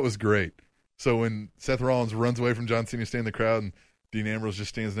 That was great. So when Seth Rollins runs away from John Cena, staying in the crowd, and Dean Ambrose just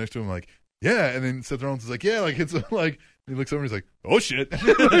stands next to him like, yeah. And then Seth Rollins is like, yeah, it's like, he looks over and he's like, oh shit.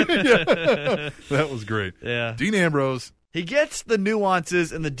 Yeah. That was great. Yeah. Dean Ambrose. He gets the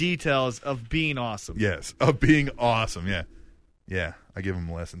nuances and the details of being awesome. Yes, of being awesome. Yeah. Yeah, I give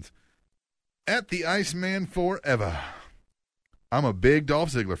him lessons. At the Iceman Forever. I'm a big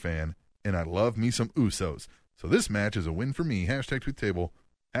Dolph Ziggler fan, and I love me some Usos. So this match is a win for me. Hashtag tweet table.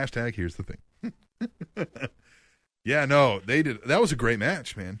 Hashtag here's the thing. Yeah, no, they did. That was a great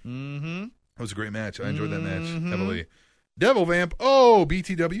match, man. Mm-hmm. That was a great match. I enjoyed that match heavily. Devil Vamp. Oh,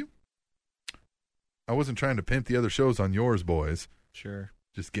 BTW. I wasn't trying to pimp the other shows on yours, boys. Sure.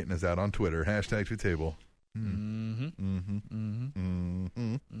 Just getting us out on Twitter. Hashtag tweet table.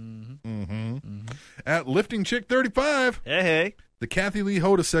 At Lifting Chick 35. Hey. The Kathy Lee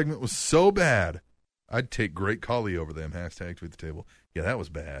Hoda segment was so bad, I'd take Great Khali over them. Hashtag tweet the table. Yeah, that was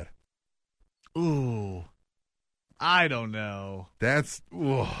bad. Ooh. I don't know. That's.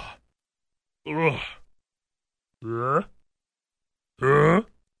 Ugh.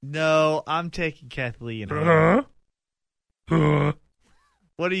 No, I'm taking Kathleen.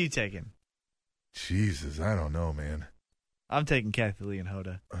 What are you taking? Jesus, I don't know, man. I'm taking Kathleen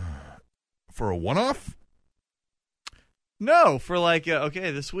Hoda. For a one-off? No, for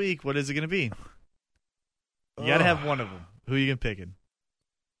okay, this week, what is it going to be? You got to have one of them. Who are you going to pick?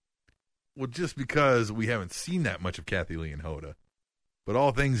 Well, just because we haven't seen that much of Kathy Lee and Hoda. But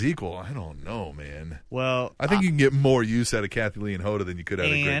all things equal, I don't know, man. Well, I think you can get more use out of Kathy Lee and Hoda than you could out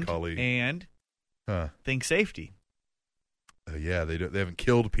of Great Khali. And think safety. Yeah, they haven't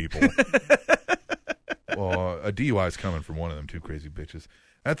killed people. Well, a DUI is coming from one of them two crazy bitches.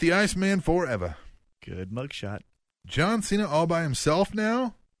 At the Iceman Forever. Good mugshot. John Cena all by himself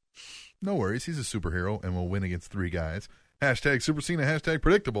now? No worries. He's a superhero and will win against three guys. Hashtag Super Cena. Hashtag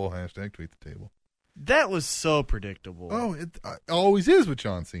predictable. Hashtag tweet the table. That was so predictable. Oh, it always is with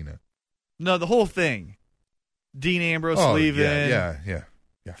John Cena. No, the whole thing. Dean Ambrose leaving. Yeah.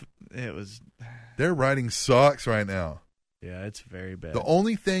 It was. Their writing sucks right now. Yeah, it's very bad. The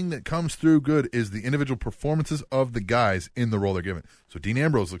only thing that comes through good is the individual performances of the guys in the role they're given. So Dean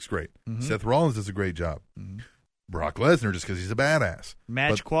Ambrose looks great. Mm-hmm. Seth Rollins does a great job. Brock Lesnar just because he's a badass.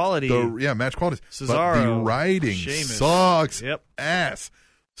 Match quality. Match quality. Cesaro, but the writing Sheamus. sucks Yep. ass.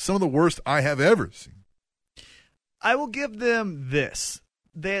 Some of the worst I have ever seen. I will give them this.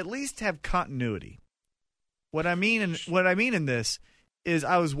 They at least have continuity. What I mean in this is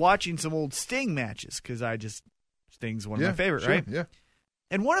I was watching some old Sting matches because Sting's one of my favorite, sure, right? Yeah.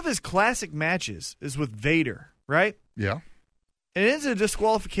 And one of his classic matches is with Vader, right? Yeah. And it is a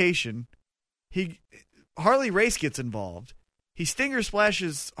disqualification. Harley Race gets involved. He Stinger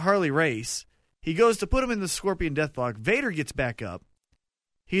splashes Harley Race. He goes to put him in the Scorpion Deathlock. Vader gets back up.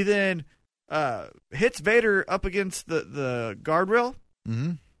 He then hits Vader up against the guardrail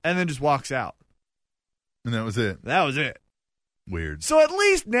Mm-hmm. and then just walks out. And that was it. That was it. Weird. So at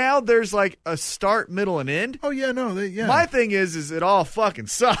least now there's like a start, middle, and end. Oh, yeah, no. My thing is it all fucking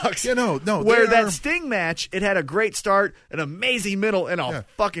sucks. Yeah, no. Where that Sting match, it had a great start, an amazing middle, and a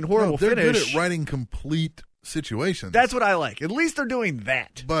fucking horrible they're finish. Good at writing complete situations. That's what I like. At least they're doing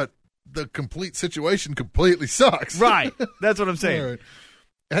that. But the complete situation completely sucks. Right. That's what I'm saying. All right.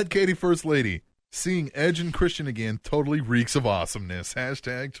 At Katie First Lady, seeing Edge and Christian again totally reeks of awesomeness. #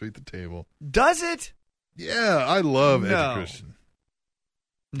 tweet the table. Does it? Yeah, I love Edge No. and Christian.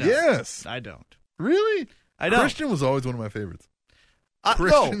 No, Yes. I don't. Really? I don't. Christian was always one of my favorites. No,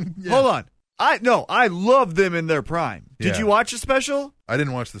 Christian, yeah. hold on. I love them in their prime. Did Yeah. you watch the special? I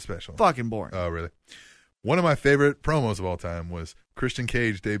didn't watch the special. Fucking boring. Oh, really? One of my favorite promos of all time was Christian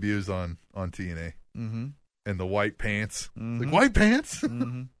Cage debuts on TNA. Mm-hmm. And the white pants. Mhm. Like, white pants?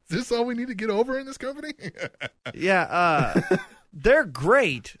 Mm-hmm. Is this all we need to get over in this company? Yeah, they're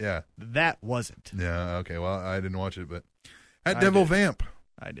great. Yeah. That wasn't. Yeah, okay. Well, I didn't watch it, but at I Devil did. Vamp,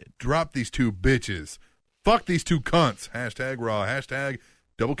 I did. drop these two bitches. Fuck these two cunts. # raw.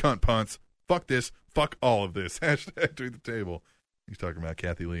 # double cunt punts. Fuck this. Fuck all of this. # tweet the table. He's talking about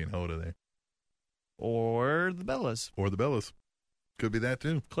Kathy Lee and Hoda there. Or the Bellas. Or the Bellas. Could be that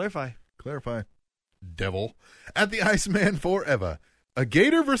too. Clarify. Devil. At the Iceman Forever. A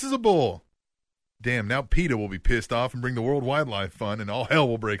gator versus a bull. Damn, now PETA will be pissed off and bring the World Wildlife Fund and all hell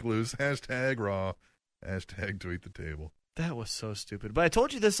will break loose. # raw. # tweet the table. That was so stupid. But I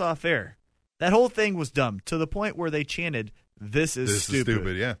told you this off air. That whole thing was dumb to the point where they chanted, "This is stupid." Is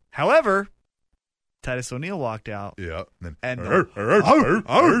stupid, yeah. However, Titus O'Neil walked out. Yeah. And And then,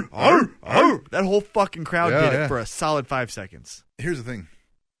 that whole fucking crowd Yeah, did it yeah. for a solid 5 seconds. here's the thing.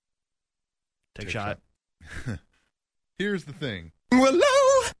 Take a shot. Here's the thing.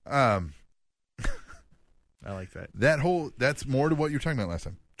 I like that. That's more to what you were talking about last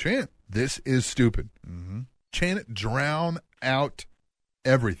time. Chant, this is stupid. Mm-hmm. Chant it, drown out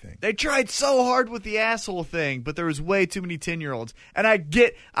everything. They tried so hard with the asshole thing, but there was way too many 10-year-olds. And I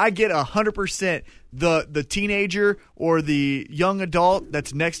get 100% the teenager or the young adult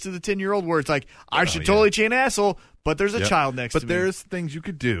that's next to the 10-year-old where it's like, I should totally chant asshole, but there's a Yep. child next to me. But there's things you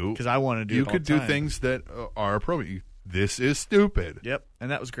could do. Because I want to do You it all could the do time. things that are appropriate. This is stupid. Yep,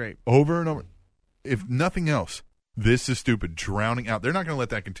 and that was great. Over and over. If nothing else, this is stupid. Drowning out. They're not going to let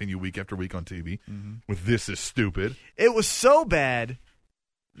that continue week after week on TV with this is stupid. It was so bad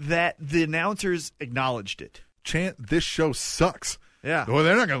that the announcers acknowledged it. Chant, this show sucks. Yeah. Well,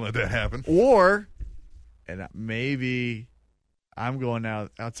 they're not going to let that happen. Or, and maybe I'm going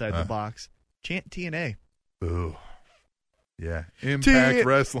outside the box, chant TNA. Ugh. Yeah. Impact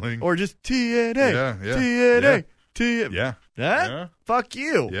Wrestling. Or just TNA. Yeah, TNA. TNA. yeah. Huh? Yeah. Fuck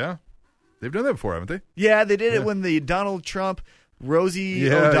you. Yeah. They've done that before, haven't they? Yeah, they did Yeah. it when the Donald Trump, Rosie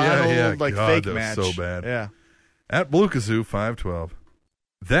Yeah, O'Donnell, yeah. like God, fake that was match. so bad. Yeah. At Blue Kazoo 512.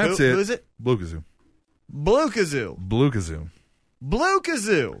 That's Who it. is it? Blue Kazoo. Blue Kazoo. Blue Kazoo. Blue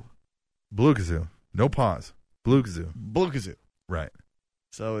Kazoo. Blue Kazoo. No pause. Blue Kazoo. Blue Kazoo. Right.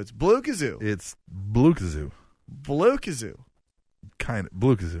 So it's Blue Kazoo. It's Blue Kazoo. Blue Kazoo. Kind of.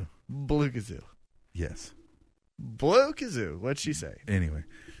 Blue Kazoo. Blue Kazoo. Yes. Blue Kazoo. What'd she say? Anyway.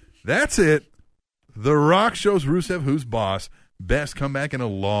 That's it. The Rock shows Rusev who's boss. Best comeback in a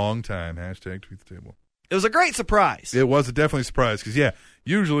long time. # tweet the table. It was a great surprise. It was definitely a surprise because, yeah,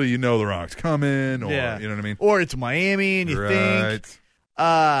 usually you know The Rock's coming or, Yeah. you know what I mean? Or it's Miami and you Right.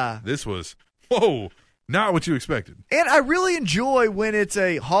 think. This was, whoa, not what you expected. And I really enjoy when it's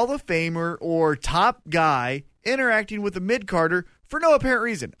a Hall of Famer or top guy interacting with a mid-carder for no apparent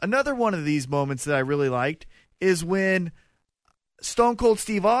reason. Another one of these moments that I really liked is when Stone Cold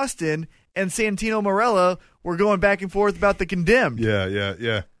Steve Austin and Santino Marella were going back and forth about the Condemned.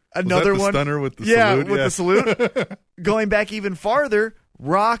 Yeah. Another was that the one. stunner with the yeah, salute? with the salute. Going back even farther,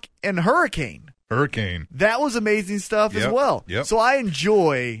 Rock and Hurricane. Hurricane. That was amazing stuff as Yep, well. yep. So I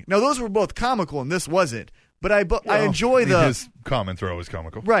enjoy. Now those were both comical, and this wasn't. But I enjoy his comments are always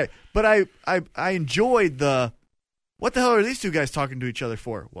comical. right. But I enjoyed the. What the hell are these two guys talking to each other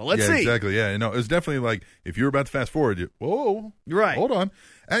for? Well, let's see. Exactly. Yeah, no, it was definitely like if you were about to fast forward, whoa, Right. hold on.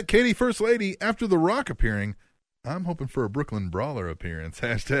 At Katie First Lady, after The Rock appearing, I'm hoping for a Brooklyn Brawler appearance.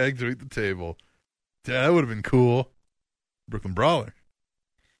 Hashtag tweet the table. Yeah, that would have been cool. Brooklyn Brawler.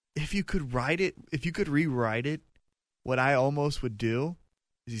 If you could rewrite it, what I almost would do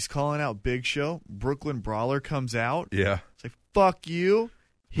is he's calling out Big Show. Brooklyn Brawler comes out. Yeah. It's like, fuck you.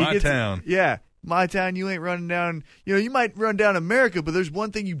 My town. Yeah. My town, you ain't running down. You know, you might run down America, but there's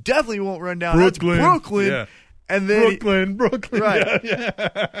one thing you definitely won't run down. Brooklyn. That's Brooklyn. Yeah. And then Brooklyn. Right. Yeah.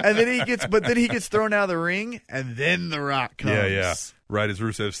 and then he gets thrown out of the ring, and then The Rock comes. Yeah. Right as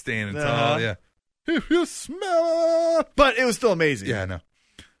Rusev's standing Uh-huh. tall. Yeah. If you smell. But it was still amazing. Yeah, I know.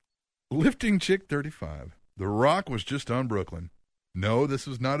 Lifting Chick 35. The Rock was just on Brooklyn. No, this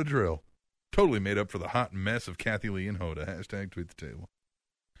was not a drill. Totally made up for the hot mess of Kathy Lee and Hoda. Hashtag tweet the table.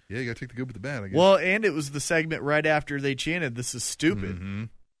 Yeah, you got to take the good with the bad, I guess. Well, and it was the segment right after they chanted, "This is stupid." Mhm.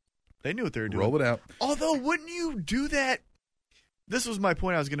 They knew what they were doing. Roll it out. Although, wouldn't you do that? This was my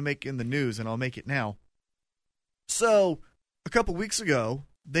point I was going to make in the news, and I'll make it now. So, a couple weeks ago,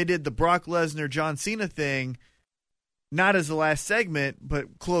 they did the Brock Lesnar, John Cena thing, not as the last segment,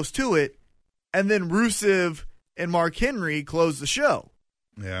 but close to it, and then Rusev and Mark Henry closed the show.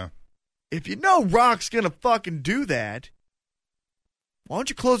 Yeah. If you know Rock's going to fucking do that, why don't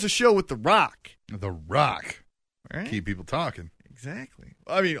you close the show with The Rock? The Rock. Right? Keep people talking. Exactly.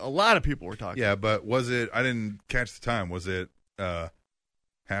 I mean, a lot of people were talking. Yeah, but was it, I didn't catch the time. Was it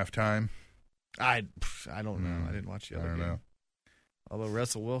halftime? I don't know. I didn't watch the I other don't game. know. Although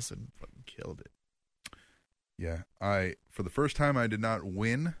Russell Wilson fucking killed it. Yeah. For the first time, I did not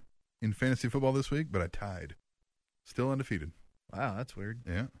win in fantasy football this week, but I tied. Still undefeated. Wow, that's weird.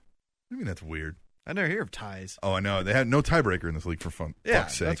 Yeah. I mean, that's weird. I never hear of ties. Oh, I know. They had no tiebreaker in this league for fuck's sake.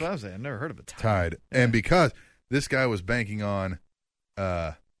 That's what I was saying. I've never heard of a tie. Tied. And because this guy was banking on,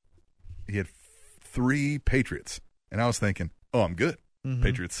 he had 3 Patriots. And I was thinking, oh, I'm good. Mhm.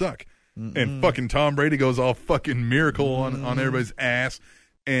 Patriots suck. And fucking Tom Brady goes all fucking miracle on everybody's ass.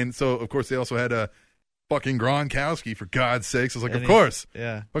 And so, of course, they also had a fucking Gronkowski, for God's sakes. I was like, And of course.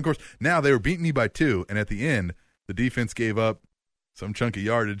 Yeah. Of course. Now they were beating me by 2. And at the end, the defense gave up some chunk of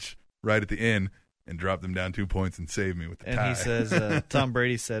yardage right at the end and dropped them down 2 points and saved me with the And tie. he says, Tom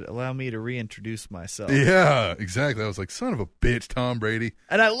Brady said, "Allow me to reintroduce myself." Yeah, exactly. I was like, son of a bitch, Tom Brady.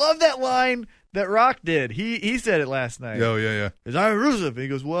 And I love that line that Rock did. He said it last night. Oh, yeah. Because I'm Rusev. And he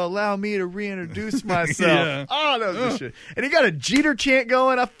goes, "Well, allow me to reintroduce myself." Yeah. Oh, that was good shit. And he got a Jeter chant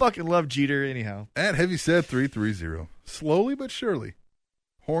going. I fucking love Jeter anyhow. At Heavyset 330, slowly but surely,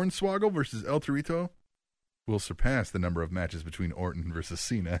 Hornswoggle versus El Torito will surpass the number of matches between Orton versus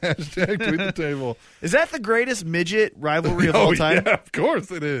Cena. Hashtag tweet the table. Is that the greatest midget rivalry of all time? Yeah, of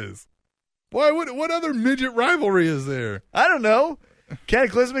course it is. Why? What other midget rivalry is there? I don't know.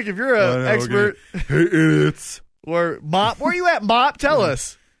 Cataclysmic, if you're an expert. Hey, idiots. Or Mop. Where are you at, Mop? Tell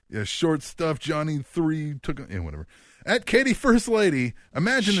us. Yeah, short stuff. Johnny 3 took. Whatever. At Katie First Lady,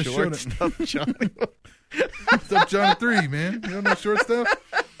 imagine a Short showdown. stuff, Johnny. Stuff Johnny 3, man. You don't know short stuff?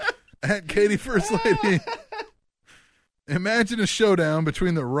 At Katie First Lady. Imagine a showdown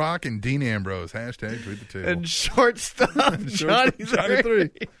between The Rock and Dean Ambrose. Hashtag tweet the table. And short stuff, Johnny 3.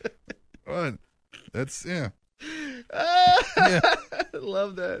 What? That's, yeah.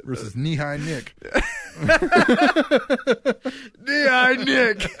 Love that. Versus knee-high Nick. D.I.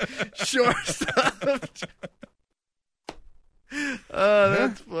 Nick. Short stuff. Oh,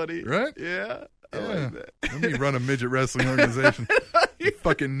 that's funny. Right? Yeah. I Yeah. like that. Let me run a midget wrestling organization. The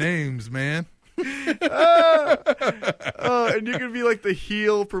fucking names, man. Oh, and you can be like the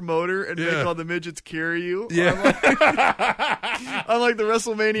heel promoter and make all the midgets carry you. Yeah. Unlike the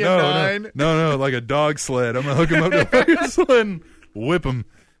WrestleMania 9. No, like a dog sled. I'm going to hook him up to a fucking sled and whip him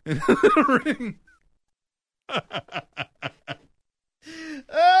into the ring.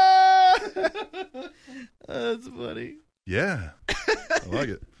 That's funny. Yeah. I like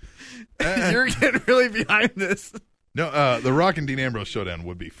it. You're getting really behind this. No, the Rock and Dean Ambrose showdown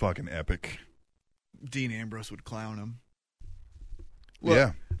would be fucking epic. Dean Ambrose would clown him. Look,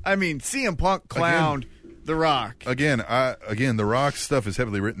 Yeah. I mean, CM Punk clowned The Rock. Again, the Rock stuff is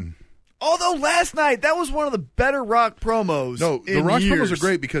heavily written. Although last night, that was one of the better Rock promos. No, the in Rock years. promos are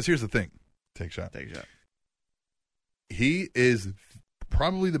great because here's the thing. Take a shot. Take a shot. He is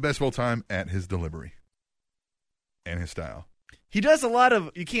probably the best of all time at his delivery and his style. He does a lot of,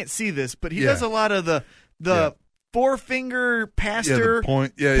 you can't see this, but he Yeah. does a lot of the Yeah. four-finger passer. Yeah, the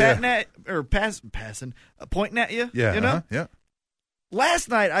point. Yeah. Pointing at you. Yeah. You know? Yeah. Last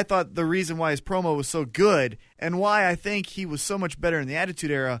night, I thought the reason why his promo was so good and why I think he was so much better in the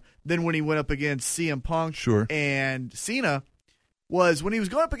Attitude Era than when he went up against CM Punk and Cena was when he was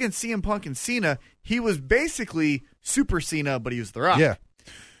going up against CM Punk and Cena, he was basically Super Cena, but he was The Rock. Yeah.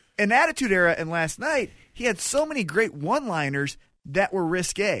 In the Attitude Era and last night, he had so many great one-liners that were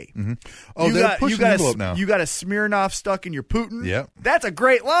risque. Mm-hmm. Oh, they're pushing the envelope now. You got a Smirnoff stuck in your Putin. Yep. That's a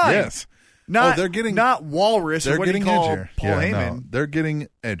great line. Yes. Not, they're getting not walrus. They're or what getting do you call edgier. Paul Heyman. No, they're getting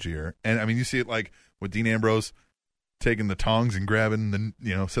edgier, and I mean, you see it like with Dean Ambrose taking the tongs and grabbing the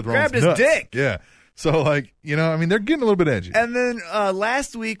Seth Rollins' Grabbed his nuts. dick. Yeah. So I mean, they're getting a little bit edgy. And then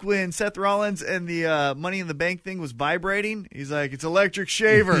last week when Seth Rollins and the Money in the Bank thing was vibrating, he's like, "It's electric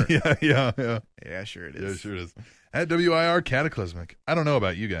shaver." Yeah. Yeah, sure it is. Yeah, sure it is. At WIR Cataclysmic. I don't know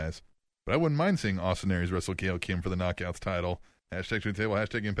about you guys, but I wouldn't mind seeing Austin Aries wrestle Gail Kim for the Knockouts title. Hashtag Tweet the Table,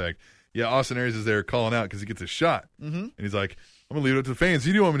 hashtag Impact. Yeah, Austin Aries is there calling out because he gets a shot. Mm-hmm. And he's like, I'm going to leave it up to the fans.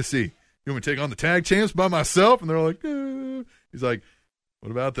 Who do you want me to see? You want me to take on the tag champs by myself? And they're all like, He's like,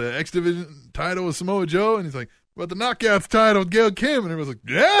 what about the X Division title with Samoa Joe? And he's like, what about the Knockouts title with Gail Kim? And everyone's like,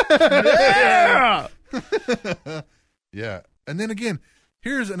 yeah! Yeah. And then again,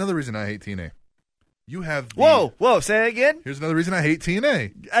 here's another reason I hate TNA. You have Whoa, say that again? Here's another reason I hate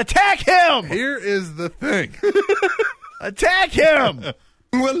TNA. Attack him! Here is the thing. Attack him!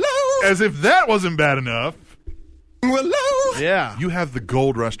 As if that wasn't bad enough. Yeah. You have the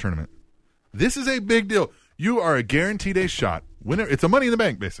Gold Rush tournament. This is a big deal. You are a guaranteed a shot. Winner. It's a Money in the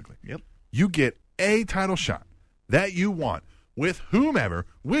Bank, basically. Yep. You get a title shot that you want with whomever,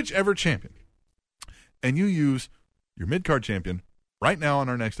 whichever champion. And you use your mid-card champion right now on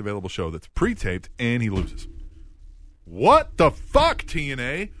our next available show that's pre-taped, and he loses. What the fuck,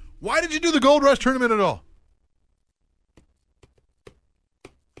 TNA? Why did you do the Gold Rush tournament at all?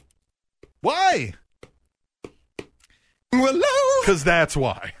 Why? Because that's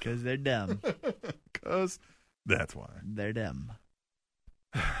why. Because they're dumb. Because that's why. They're dumb.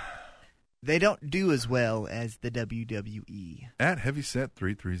 They don't do as well as the WWE. At Heavyset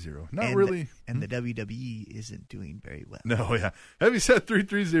 330. Not and really. The WWE isn't doing very well. No, yeah. Heavyset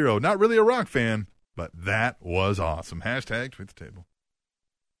 330. Not really a rock fan, but that was awesome. Hashtag Tweet the Table.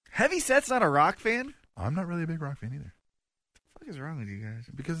 Heavyset's not a rock fan? I'm not really a big rock fan either. What is wrong with you guys?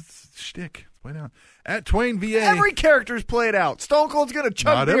 Because it's shtick. It's played out. At Twain VA. Every character's played out. Stone Cold's going to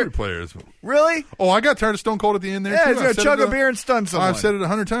chug Not beer. every player is. Really? Oh, I got tired of Stone Cold at the end there, yeah, too. he's going to chug a beer and stun someone. I've said it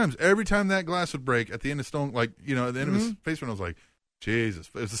 100 times. Every time that glass would break at the end of Stone, at the end of his face run, I was like, Jesus.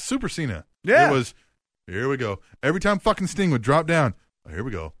 It was a Super Cena. Yeah. It was, here we go. Every time fucking Sting would drop down, here we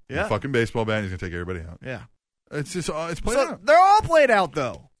go. Yeah. The fucking baseball bat, he's going to take everybody out. Yeah. It's just, it's played So out. they're all played out,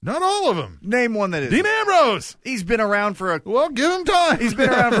 though. Not all of them. Name one that is. Dean Ambrose. He's been around for Well, give him time. He's been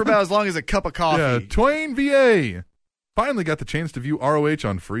around for about as long as a cup of coffee. Yeah, Twain VA. Finally got the chance to view ROH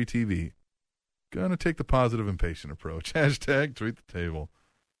on free TV. Gonna take the positive and patient approach. Hashtag Tweet the Table.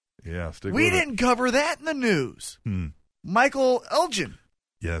 Yeah, stick We with didn't cover that in the news. it. Michael Elgin.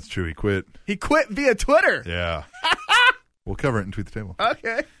 Yeah, that's true. He quit. He quit via Twitter. Yeah. We'll cover it in Tweet the Table.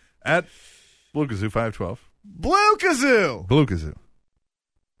 Okay. At BlueKazoo512. Blue Kazoo. Blue Kazoo.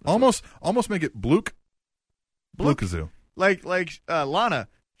 Almost make it Blue Kazoo. Like Lana.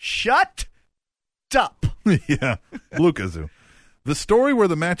 Shut up. Yeah, Blue Kazoo. The story where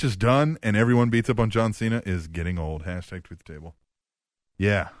the match is done and everyone beats up on John Cena is getting old. Hashtag Tweet the Table.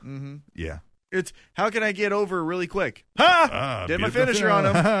 Yeah. Mm-hmm. Yeah. It's how can I get over really quick? Ha! Did my finisher on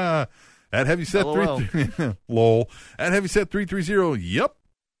him. At Heavyset 330. Lol. At Heavyset 330. Yep.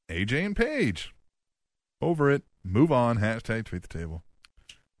 AJ and Paige. Over it. Move on. Hashtag Tweet the Table.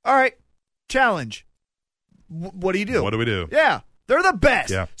 All right. Challenge. What do you do? What do we do? Yeah. They're the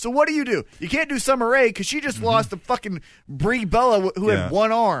best. Yeah. So what do? You can't do Summer Rae because she just lost to fucking Brie Bella who had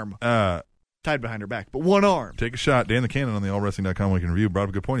one arm tied behind her back, but one arm. Take a shot. Dan the Cannon on the AllWrestling.com Weekend Review brought up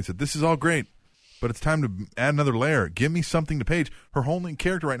a good point. He said, this is all great, but it's time to add another layer. Give me something to Paige. Her whole main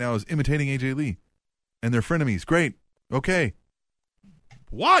character right now is imitating AJ Lee, and they're frenemies. Great. Okay.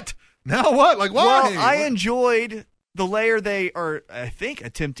 What? Now what? Like, why? Well, I enjoyed the layer they are, I think,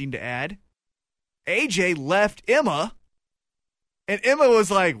 attempting to add. AJ left Emma, and Emma was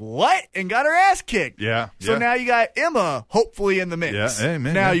like, what? And got her ass kicked. Yeah. So now you got Emma, hopefully, in the mix. Yeah,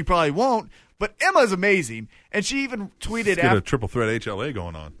 amen. Now you probably won't, but Emma's amazing. And she even tweeted after a triple threat HLA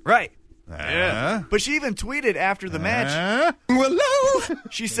going on. Right. Yeah. But she even tweeted after the match. Hello.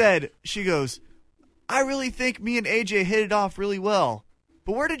 She goes, I really think me and AJ hit it off really well.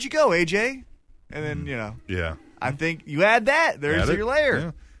 But where did you go, AJ? And then, Yeah. I think you add that. There's your layer.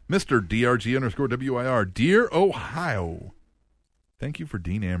 Yeah. Mr. DRG_WIR. Dear Ohio. Thank you for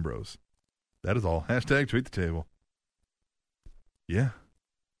Dean Ambrose. That is all. Hashtag tweet the table. Yeah.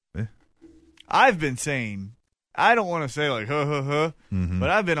 I've been saying, I don't want to say like, Mhm. but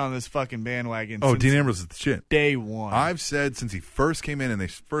I've been on this fucking bandwagon Oh, since Dean Ambrose is the shit. day one. I've said since he first came in and they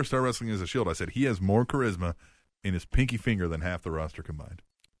first started wrestling as a Shield, I said he has more charisma in his pinky finger than half the roster combined.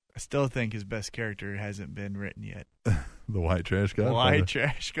 I still think his best character hasn't been written yet. The White Trash Godfather. White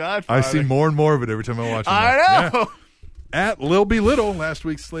Trash Godfather. I see more and more of it every time I watch him. I know. Yeah. At Lil B. Little, last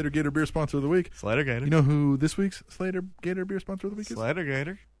week's Slater Gator Beer Sponsor of the Week. Slater Gator. You know who this week's Slater Gator Beer Sponsor of the Week is? Slater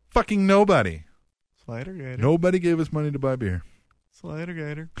Gator. Fucking nobody. Slater Gator. Nobody gave us money to buy beer. Slater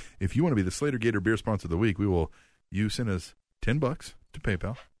Gator. If you want to be the Slater Gator Beer Sponsor of the Week, you send us $10 to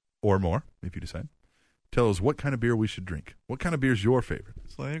PayPal or more if you decide. Tell us what kind of beer we should drink. What kind of beer is your favorite?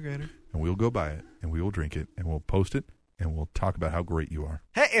 Slater Gator. And we'll go buy it, and we will drink it, and we'll post it, and we'll talk about how great you are.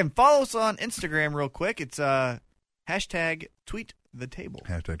 Hey, and follow us on Instagram real quick. It's hashtag tweet the table.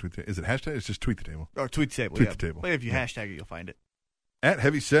 Hashtag tweet the, is it hashtag? It's just tweet the table. Or tweet the table. Tweet yeah. the table. But if you Yeah. hashtag it, you'll find it. At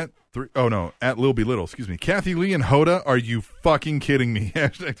Heavyset3. Oh, no. At Lil B. Little. Excuse me. Kathy Lee and Hoda. Are you fucking kidding me?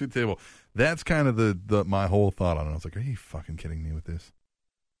 Hashtag tweet the table. That's kind of the my whole thought on it. I was like, are you fucking kidding me with this?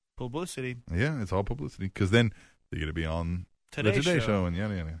 Publicity. Yeah, it's all publicity. Because then they're going to be on Today the Today Show. Show and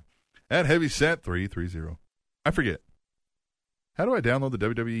yada, yada. At Heavyset330. I forget. How do I download the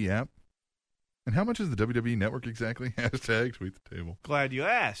WWE app? And how much is the WWE network exactly? Hashtag tweet the table. Glad you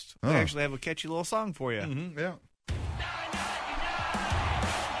asked. Oh. We actually have a catchy little song for you. Mm-hmm, yeah.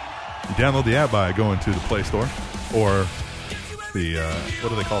 You download the app by going to the Play Store or the, what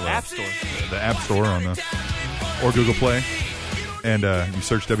do they call that? App Store. The App Store on the, or Google Play. And you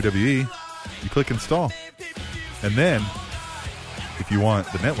search WWE, you click install. And then, if you want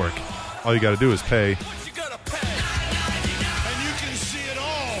the network, all you got to do is pay. What you gotta pay. And you can see it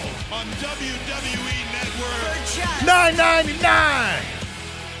all on WWE Network. $9.99.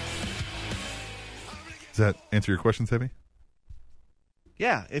 Does that answer your questions, Heavy?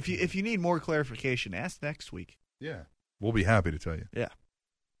 Yeah, if you need more clarification, ask next week. Yeah. We'll be happy to tell you. Yeah.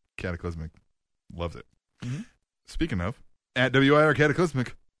 Cataclysmic loves it. Mhm. Speaking of, at WIR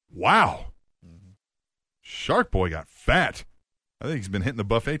Cataclysmic, wow. Shark Boy got fat. I think he's been hitting the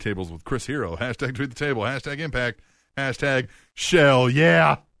buffet tables with Chris Hero. Hashtag tweet the table. Hashtag impact. Hashtag shell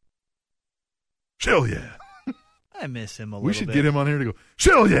yeah. Shell yeah. I miss him a little We bit. should get him on here to go,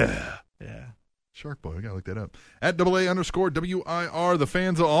 shell yeah. Yeah. Shark Boy, we gotta look that up. At AA_WIR, the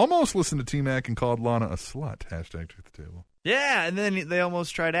fans almost listened to T-Mac and called Lana a slut. Hashtag tweet the table. Yeah, and then they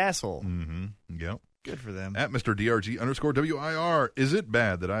almost tried asshole. Mm-hmm. Yep. Good for them. At Mr. DRG_WIR, is it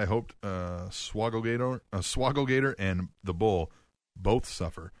bad that I hoped Swagglegator and the Bull both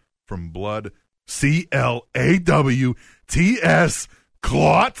suffer from blood CLAWTS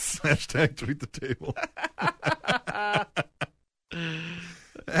clots? Hashtag tweet the table.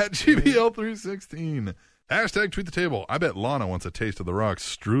 At GBL316. Hashtag tweet the table. I bet Lana wants a taste of the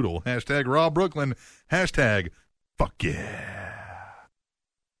Rock's strudel. Hashtag Raw Brooklyn. Hashtag fuck yeah.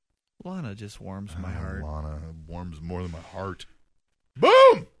 Lana just warms my heart. Lana warms more than my heart.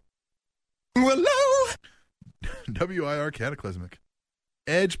 Boom! Hello! WIR Cataclysmic.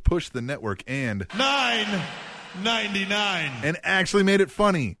 Edge pushed the network and $9.99. actually made it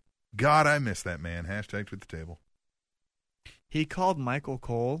funny. God, I miss that man. Hashtag tweet the table. He called Michael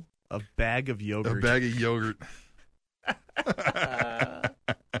Cole a bag of yogurt. A bag of yogurt.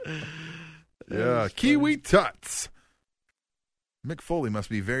 Yeah, Kiwi Tuts. Mick Foley must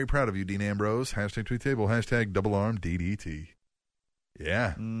be very proud of you, Dean Ambrose. Hashtag tweet table. Hashtag double arm DDT.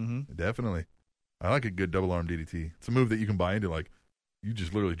 Yeah, definitely. I like a good double arm DDT. It's a move that you can buy into, like, you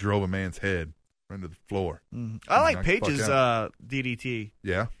just literally drove a man's head right into the floor. I like Knock the fuck Paige's DDT,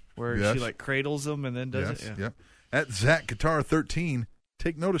 Yeah. where Yes. she like cradles him and then does Yes. it. Yeah. Yep. At Zach Guitar 13,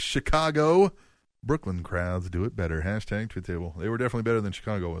 take notice, Chicago. Brooklyn crowds do it better. Hashtag tweet table. They were definitely better than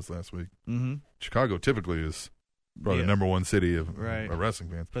Chicago was last week. Mm-hmm. Chicago typically is probably the number one city of wrestling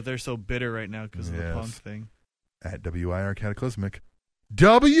fans. But they're so bitter right now because of the Yes. Punk thing. At WIR Cataclysmic,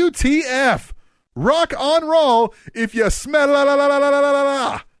 WTF, Rock on Roll if you smell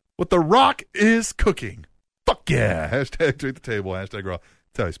what the Rock is cooking. Fuck yeah. Hashtag tweet the table. Hashtag Raw.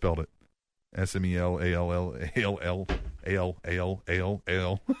 That's how I spelled it.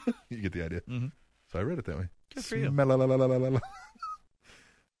 SMELALLALLALLALL. You get the idea. Mm-hmm. So I read it that way. Good for you.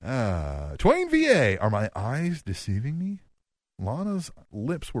 Twain VA. Are my eyes deceiving me? Lana's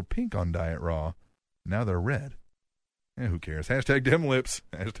lips were pink on Diet Raw. Now they're red. Who cares? Hashtag dem lips.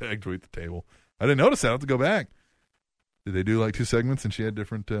 Hashtag tweet the table. I didn't notice that. I'll have to go back. Did they do like two segments and she had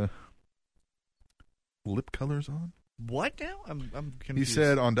different lip colors on? What now? I'm confused. He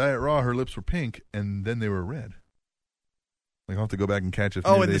said on Diet Raw her lips were pink and then they were red. Like, I'll have to go back and catch it.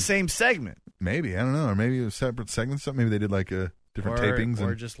 Oh, in the same segment. Maybe. I don't know. Or maybe it was separate segments. Maybe they did like different tapings.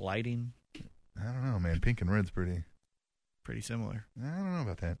 Or just lighting. I don't know, man. Pink and red's pretty similar. I don't know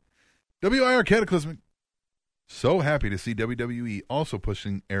about that. WIR Cataclysmic. So happy to see WWE also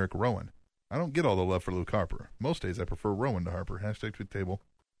pushing Eric Rowan. I don't get all the love for Luke Harper. Most days I prefer Rowan to Harper. Hashtag tweet table.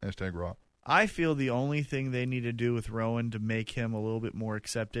 Hashtag Raw. I feel the only thing they need to do with Rowan to make him a little bit more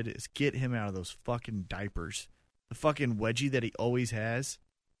accepted is get him out of those fucking diapers. The fucking wedgie that he always has.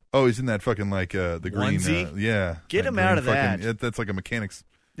 Oh, he's in that fucking like the green. Onesie? Yeah. Get him out of that. That's like a mechanic's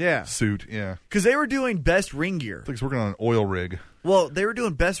Yeah. suit. Yeah. Because they were doing best ring gear. It's like he's working on an oil rig. Well, they were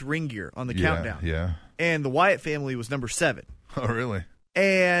doing best ring gear on the countdown. Yeah. And the Wyatt family was number 7. Oh, really?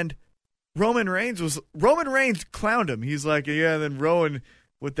 And Roman Reigns clowned him. He's like, yeah, and then Rowan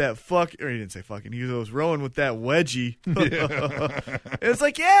with that or he didn't say fucking. He was Rowan with that wedgie. It's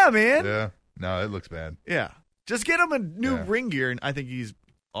like, yeah, man. Yeah. No, it looks bad. Yeah. Just get him a new ring gear, and I think he's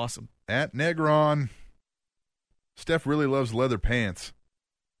awesome. At Negron, Steph really loves leather pants.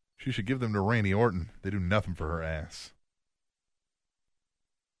 She should give them to Randy Orton. They do nothing for her ass.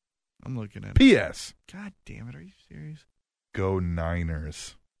 I'm looking at it. P.S. God damn it. Are you serious? Go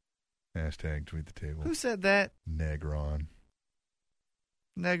Niners. Hashtag tweet the table. Who said that? Negron.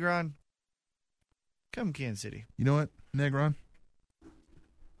 Negron. Come Kansas City. You know what, Negron?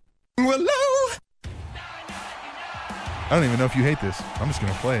 Hello? I don't even know if you hate this. I'm just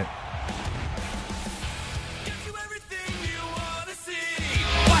going to play it.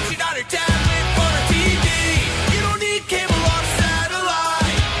 Watch it on your tablet or a TV. You don't need cable or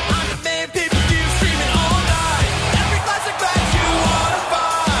satellite. On demand pay-per-view streaming all night. Every classic match you want to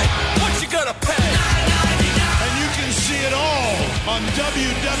find. What you gonna pay? $9.99. And you can see it all on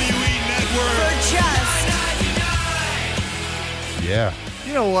WWE Network. For just Yeah.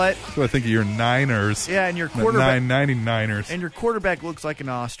 You know what? So I think of your Niners. Yeah, and your quarterback. $9.99ers. And your quarterback looks like an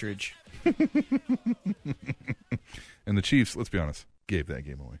ostrich. And the Chiefs, let's be honest, gave that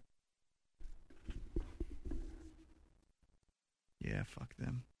game away. Yeah, fuck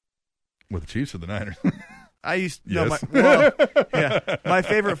them. With the Chiefs or the Niners? I used Yes. my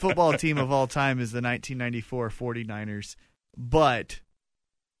favorite football team of all time is the 1994 49ers, but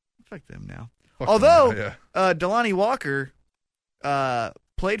fuck them now. Fuck Although them now, Delanie Walker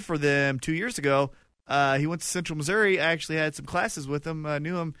played for them 2 years ago. He went to Central Missouri. I actually had some classes with him.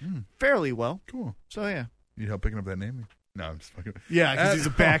 Knew him fairly well. Cool. So yeah. Need help picking up that name? No, I'm just fucking. Yeah, because he's a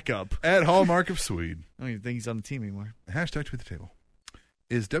backup. At Hallmark of Swede. I don't even think he's on the team anymore. Hashtag tweet the table.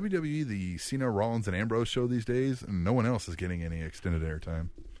 Is WWE the Cena, Rollins, and Ambrose show these days? And no one else is getting any extended airtime.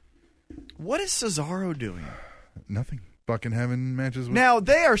 What is Cesaro doing? Nothing. Fucking having matches with. Now,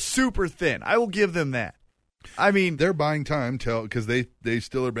 they are super thin. I will give them that. I mean, they're buying time because they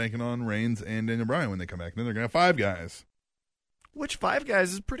still are banking on Reigns and Daniel Bryan when they come back. And then they're going to have 5 guys. which 5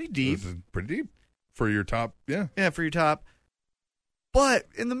 guys is pretty deep. This is pretty deep for your top, yeah. Yeah, for your top. But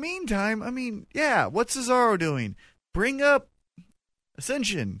in the meantime, I mean, yeah, what's Cesaro doing? Bring up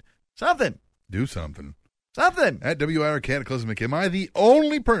Ascension. Something. Do something. Something. At WIR Cataclysmic, am I the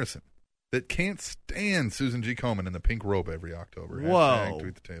only person that can't stand Susan G. Komen in the pink robe every October? Whoa. Hashtag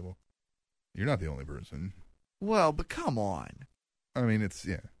tweet the table. You're not the only person. Well, but come on. I mean, it's,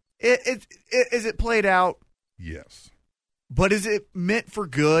 yeah. Is it played out? Yes. But is it meant for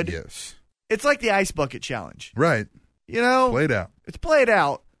good? Yes. It's like the Ice Bucket Challenge. Right. You know? Played out. It's played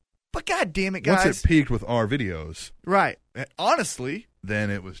out. But God damn it, guys. Once it peaked with our videos. Right. Honestly. Then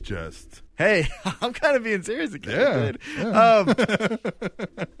it was just. Hey, I'm kind of being serious again. Yeah.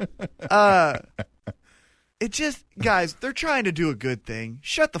 It just, guys, they're trying to do a good thing.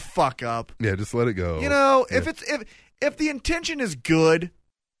 Shut the fuck up. Yeah, just let it go. You know, Yeah. if the intention is good,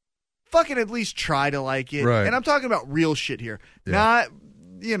 fucking at least try to like it. Right. And I'm talking about real shit here. Yeah. Not,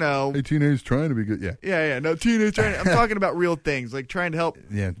 you know. Hey, teenage trying to be good. Yeah. Yeah. No, teenage trying. I'm talking about real things, like trying to help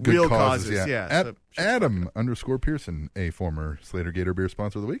Yeah, good real causes. Yeah. At So- Adam_Pearson, a former Slater Gator Beer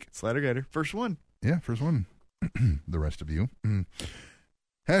sponsor of the week. Slater Gator. First one. Yeah, first one. The rest of you.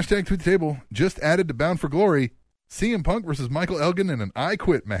 Hashtag tweet the table. Just added to Bound for Glory. CM Punk versus Michael Elgin in an I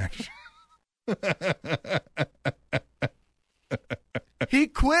Quit match. He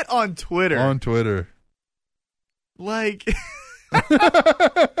quit on Twitter. On Twitter. Like, that's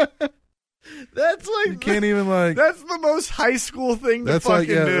like You can't even like. that's the most high school thing to That's fucking like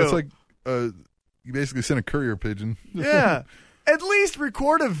yeah. do. That's like you basically sent a courier pigeon. Yeah. At least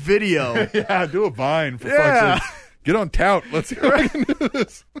record a video. Yeah, do a Vine for Yeah. fuck's sake. Get on tout. Let's see if I can do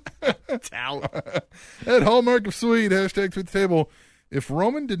this. Tout. At Hallmark of Sweet, hashtag tweet the table. If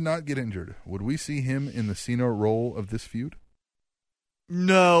Roman did not get injured, would we see him in the Cena role of this feud?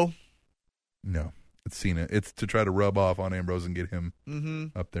 No. No. It's Cena. It's to try to rub off on Ambrose and get him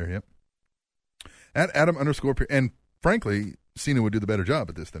up there. Yep. At Adam _ and frankly, Cena would do the better job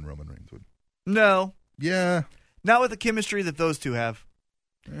at this than Roman Reigns would. No. Yeah. Not with the chemistry that those two have.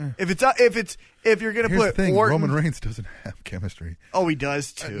 If you're gonna Here's put the thing, Orton, Roman Reigns doesn't have chemistry. oh, he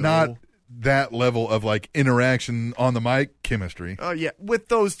does too. Not that level of like interaction on the mic chemistry. Oh yeah, with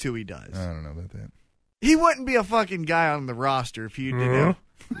those two he does. I don't know about that. He wouldn't be a fucking guy on the roster if you didn't.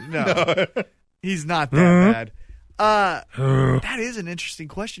 No, he's not that bad. That is an interesting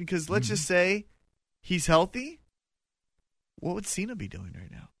question because let's just say he's healthy. What would Cena be doing right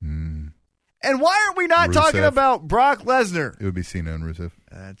now? And why aren't we not talking Rusev. about Brock Lesnar? It would be Cena and Rusev.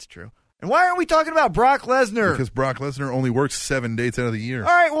 That's true. And why aren't we talking about Brock Lesnar? Because Brock Lesnar only works 7 dates out of the year. All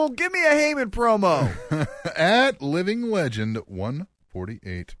right, well, give me a Heyman promo. At Living Legend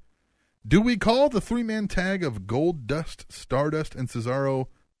 148. Do we call the 3-man tag of Goldust, Stardust, and Cesaro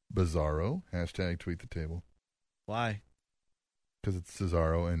Bizarro? Hashtag tweet the table. Why? Because it's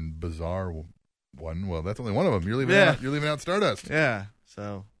Cesaro and Bizarre one. Well, that's only one of them. You're leaving Yeah. out. You're leaving out Stardust. Yeah,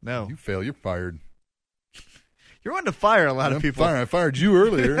 so no. You fail. You're fired. You're wanting to fire a lot of people. I fired you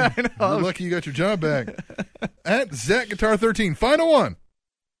earlier. I know. You're lucky you got your job back. At Zach Guitar 13, final one.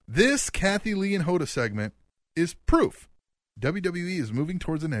 This Kathy Lee and Hoda segment is proof WWE is moving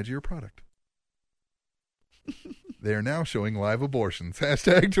towards an edgier product. They are now showing live abortions.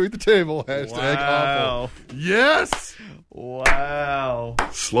 Hashtag tweet the table. Hashtag awful. Yes. Wow.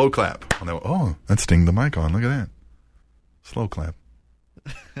 Slow clap. On that one. Oh, that's Sting the mic on. Look at that. Slow clap.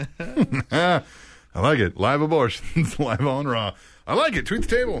 I like it. Live abortions. Live on Raw. I like it. Tweet the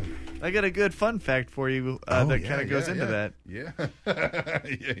table. I got a good fun fact for you that kind of goes into that. Yeah. Yeah,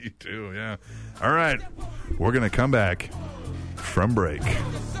 you do. Yeah. All right. We're going to come back from break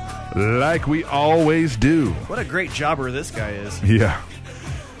like we always do. What a great jobber this guy is. Yeah.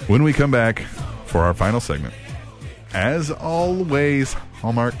 When we come back for our final segment, as always,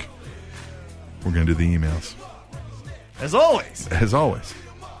 Hallmark, we're going to do the emails. As always. As always.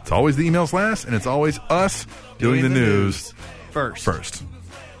 It's always the emails last, and it's always us doing the news first.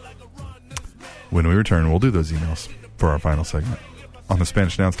 When we return, we'll do those emails for our final segment on the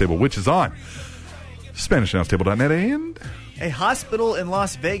Spanish Announce Table, which is on SpanishAnnounceTable.net. And a hospital in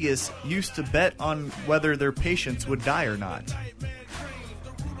Las Vegas used to bet on whether their patients would die or not.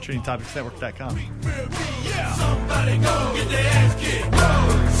 TrainingTopicsNetwork.com. Somebody go get their ass kicked.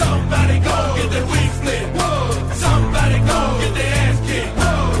 Whoa. Somebody go get their wings split. Whoa. Somebody go get their ass kicked.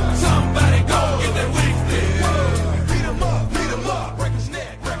 Whoa. Somebody go get their wings split. Whoa. Beat 'em up, break his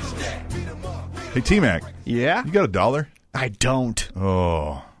neck, beat 'em up. hey, T-Mac, Yeah? you got $1? I don't.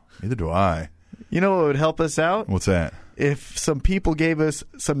 Oh, neither do I. You know what would help us out? What's that? If some people gave us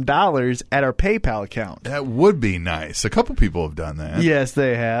some dollars at our PayPal account. That would be nice. A couple people have done that. Yes,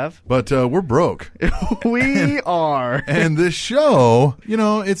 they have. But we're broke. We are. And this show, you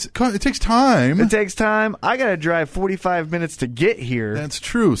know, it takes time. It takes time. I got to drive 45 minutes to get here. That's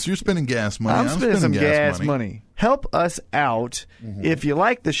true. So you're spending gas money. I'm spending some gas money. Help us out. If you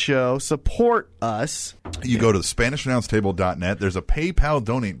like the show, support us. You go to the SpanishAnnounceTable.net. There's a PayPal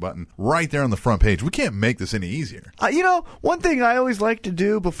donate button right there on the front page. We can't make this any easier. You know, one thing I always like to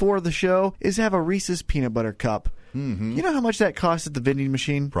do before the show is have a Reese's peanut butter cup. Mm-hmm. You know how much that costs at the vending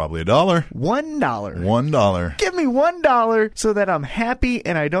machine? Probably $1. $1. $1. Give me $1 so that I'm happy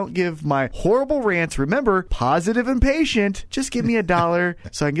and I don't give my horrible rants. Remember, positive and patient. Just give me $1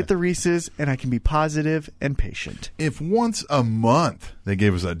 so I can get the Reese's and I can be positive and patient. If once a month they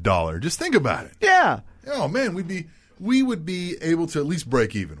gave us $1, just think about it. Yeah. Oh man, we would be able to at least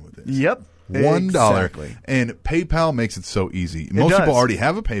break even with this. Yep. $1. Exactly. And PayPal makes it so easy. Most people already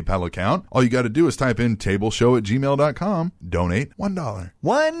have a PayPal account. All you got to do is type in tableshow@gmail.com, donate $1.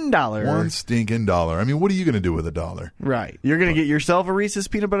 $1. One stinking dollar. I mean, what are you going to do with $1? Right. You're going to get yourself a Reese's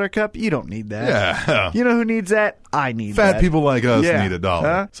peanut butter cup? You don't need that. Yeah. You know who needs that? I need Fat that. people like us Yeah. need $1.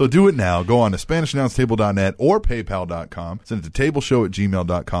 Huh? So do it now. Go on to SpanishAnnounceTable.net or PayPal.com. Send it to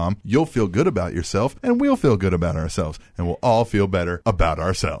tableshow@gmail.com. You'll feel good about yourself, and we'll feel good about ourselves, and we'll all feel better about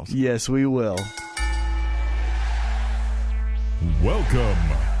ourselves. Yes, we will. Welcome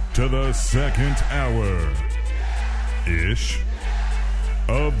to the second hour-ish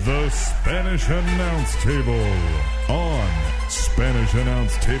of the Spanish Announce Table on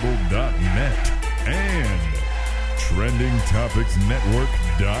SpanishAnnounceTable.net and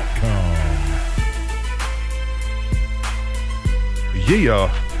TrendingTopicsNetwork.com. Yeah.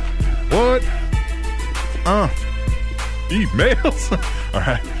 What? Emails? All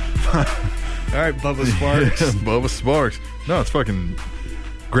right. All right, Bubba Sparks. Bubba Sparks. No, it's fucking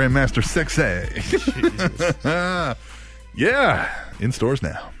Grandmaster Sexay. Yeah, in stores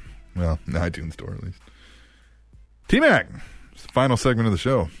now. Well, in the iTunes store at least. T-Mac, it's the final segment of the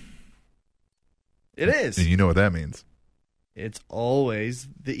show. It is. And you know what that means. It's always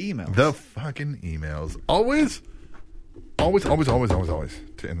the emails. The fucking emails. Always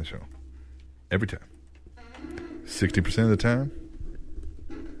to end the show. Every time. 60% of the time,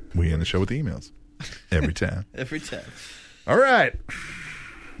 we end the show with the emails. Every time. Every time. All right.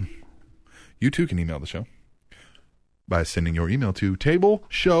 You too can email the show by sending your email to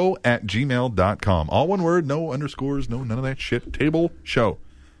tableshow@gmail.com. All one word, no underscores, no none of that shit.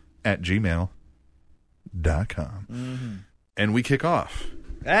 tableshow@gmail.com. Mm-hmm. And we kick off,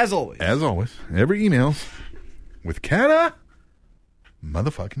 As always, every emails with Kata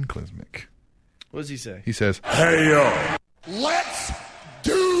motherfucking Klismic. what does he say? He says, Hey, yo. Let's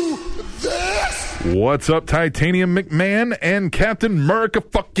do this. "What's up, Titanium McMahon and Captain America?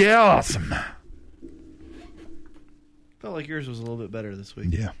 Fuck yeah, awesome." Felt like yours was a little bit better this week.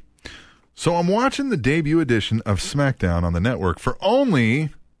 Yeah. So I'm watching the debut edition of SmackDown on the network for only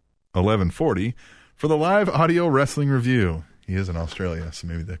 $11.40 for the live audio wrestling review. He is in Australia, so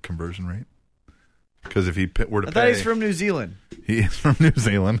maybe the conversion rate. Because if he were to I pay, thought he's from New Zealand. he is from New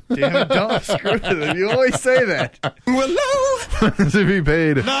Zealand. Damn it, don't screw with him. You always say that. If he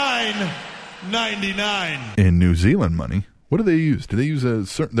paid $9.99. in New Zealand money, what do they use? Do they use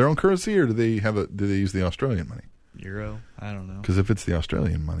their own currency, or do they use the Australian money? Euro? I don't know. Because if it's the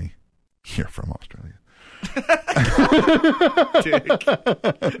Australian money, you're from Australia.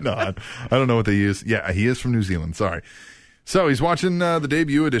 No, I don't know what they use. Yeah, he is from New Zealand. Sorry. So he's watching the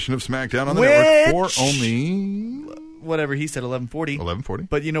debut edition of SmackDown on the network for only Whatever, he said 11:40. $11.40.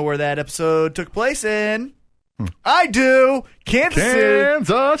 But you know where that episode took place in? I do. Kansas City.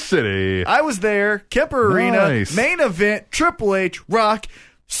 Kansas City. I was there. Kemper Nice. Arena. Main event. Triple H. Rock.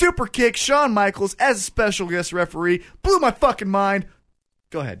 Super Kick. Shawn Michaels as a special guest referee. Blew my fucking mind.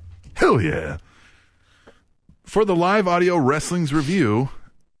 Go ahead. Hell yeah. For the live audio wrestling's review,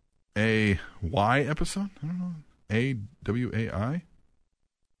 a Y episode? I don't know. AWAI? I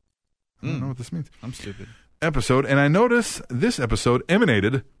don't know what this means. I'm stupid. Episode, and I notice this episode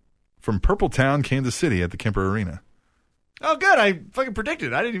emanated from Purple Town, Kansas City at the Kemper Arena. Oh, good. I fucking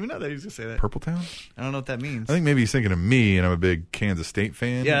predicted. I didn't even know that he was going to say that. Purple Town? I don't know what that means. I think maybe he's thinking of me, and I'm a big Kansas State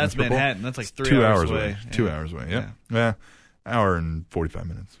fan. Yeah, that's Purple. Manhattan. That's like 3 2 hours hours away. away. 2 hours away, yeah. Hour and 45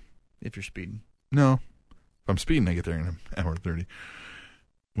 minutes. If you're speeding. No. If I'm speeding, I get there in an hour and 30,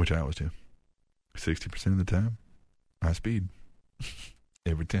 which I always do. 60% of the time, I speed.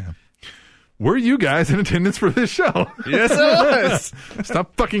 Every time. Were you guys in attendance for this show? Yes, I was.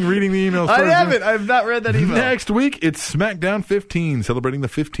 Stop fucking reading the emails. I first. haven't. I've not read that email. Next week, it's SmackDown 15, celebrating the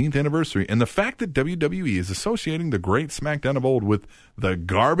 15th anniversary. And the fact that WWE is associating the great SmackDown of old with the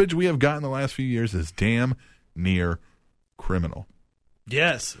garbage we have gotten the last few years is damn near criminal.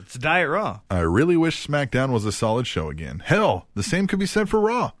 Yes, it's Diet Raw. I really wish SmackDown was a solid show again. Hell, the same could be said for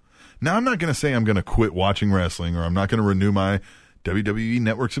Raw. Now, I'm not going to say I'm going to quit watching wrestling or I'm not going to renew my WWE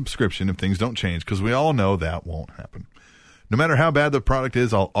Network subscription if things don't change, because we all know that won't happen. No matter how bad the product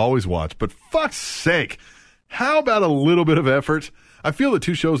is, I'll always watch. But fuck's sake, how about a little bit of effort? I feel that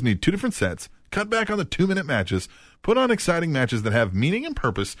two shows need two different sets, cut back on the 2-minute matches, put on exciting matches that have meaning and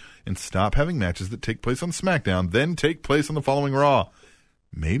purpose, and stop having matches that take place on SmackDown, then take place on the following Raw.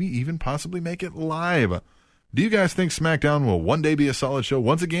 Maybe even possibly make it live. Do you guys think SmackDown will one day be a solid show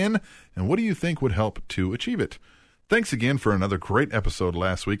once again? And what do you think would help to achieve it? Thanks again for another great episode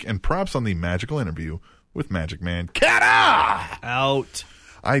last week, and props on the magical interview with Magic Man Kata! Out.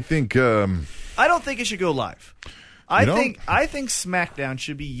 I think, I don't think it should go live. I don't? think SmackDown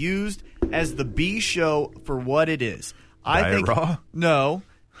should be used as the B show for what it is. I Diet think Raw? No,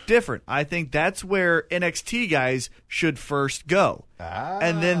 different. I think that's where NXT guys should first go.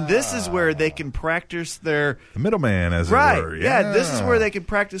 And then this is where they can practice their the middleman, as right. it were. Yeah, this is where they can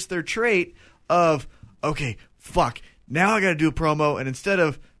practice their trait of, okay, fuck, now I got to do a promo, and instead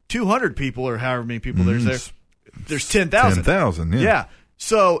of 200 people or however many people there's 10,000. 10,000, yeah. Yeah.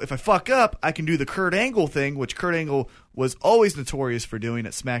 So if I fuck up, I can do the Kurt Angle thing, which Kurt Angle was always notorious for doing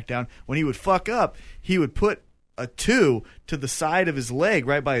at SmackDown. When he would fuck up, he would put a 2 to the side of his leg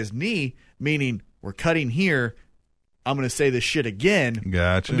right by his knee, meaning we're cutting here. I'm going to say this shit again.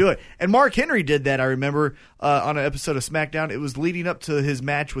 Gotcha. And do it. And Mark Henry did that, I remember, on an episode of SmackDown. It was leading up to his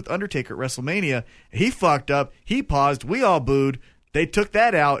match with Undertaker at WrestleMania. He fucked up. He paused. We all booed. They took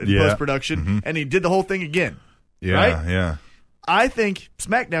that out in post-production, and he did the whole thing again. Yeah, right? yeah. I think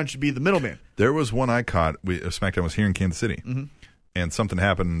SmackDown should be the middleman. There was one I caught. SmackDown was here in Kansas City, and something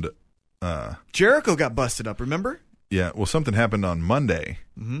happened. Jericho got busted up, remember? Yeah, well, something happened on Monday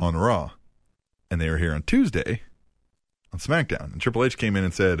on Raw, and they were here on Tuesday on SmackDown. And Triple H came in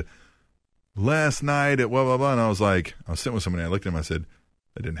and said, last night at blah, blah, blah. And I was sitting with somebody, I looked at him, I said,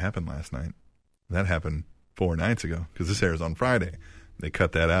 that didn't happen last night. That happened 4 nights ago because this airs on Friday. They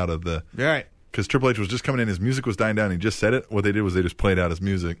cut that out of the... Right. Because Triple H was just coming in, his music was dying down, he just said it. What they did was they just played out his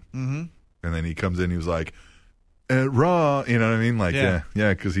music. Mm-hmm. And then he comes in, he was like, Raw, you know what I mean? Like, yeah,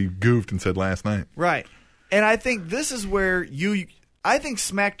 because he goofed and said last night. Right. And I think this is where I think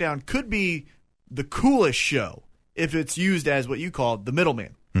SmackDown could be the coolest show if it's used as what you call the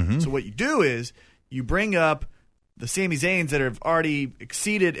middleman. Mm-hmm. So what you do is you bring up the Sami Zayns that have already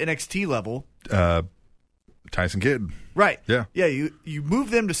exceeded NXT level. Tyson Kidd. Right. Yeah. Yeah, you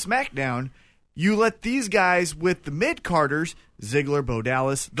move them to SmackDown. You let these guys with the mid-carders, Ziggler, Bo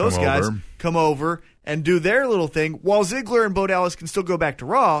Dallas, those guys come over and do their little thing while Ziggler and Bo Dallas can still go back to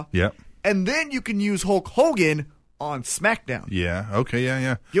Raw. Yep. And then you can use Hulk Hogan on SmackDown. Yeah. Okay. Yeah.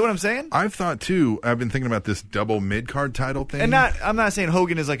 Yeah. You know what I'm saying? I've thought too. I've been thinking about this double mid card title thing. And I'm not saying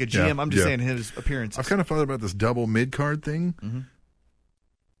Hogan is like a GM. Yeah, I'm just saying his appearances. I've kind of thought about this double mid card thing.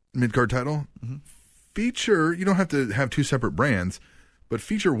 Mid card title feature. You don't have to have 2 separate brands, but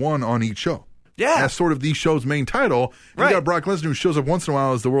feature one on each show. Yeah. That's sort of the show's main title. Right. You got Brock Lesnar who shows up once in a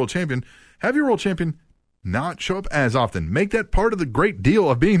while as the world champion. Have your world champion not show up as often. Make that part of the great deal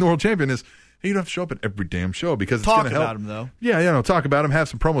of being the world champion is you don't have to show up at every damn show because it's going to help. Talk about him, though. Yeah, talk about him, have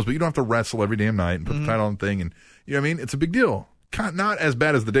some promos, but you don't have to wrestle every damn night and put the title on the thing. And you know what I mean? It's a big deal. Not as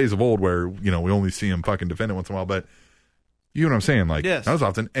bad as the days of old where, we only see him fucking defend it once in a while, but you know what I'm saying? Like, yes. Not as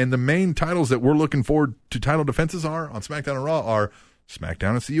often. And the main titles that we're looking forward to title defenses are on SmackDown and Raw are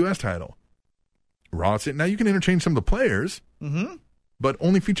SmackDown, it's the U.S. title. Raw, it's it. Now you can interchange some of the players, but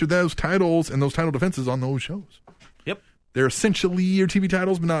only feature those titles and those title defenses on those shows. Yep. They're essentially your TV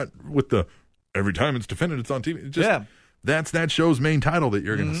titles, but not with the every time it's defended, it's on TV. It's just, that's that show's main title that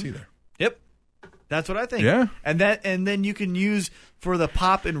you're going to see there. Yep. That's what I think. Yeah. And then you can use for the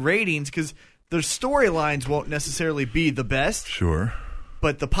pop and ratings because the storylines won't necessarily be the best. Sure.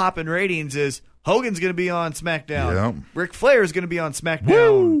 But the pop and ratings is Hogan's going to be on SmackDown. Yeah. Ric Flair is going to be on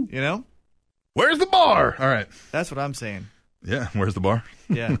SmackDown. Woo! Where's the bar? All right. That's what I'm saying. Yeah, where's the bar?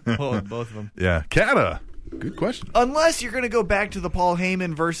 Yeah, both of them. Yeah. Kata. Good question. Unless you're going to go back to the Paul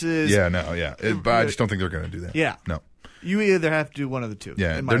Heyman versus... Yeah, no, yeah. But I just don't think they're going to do that. Yeah. No. You either have to do one of the two.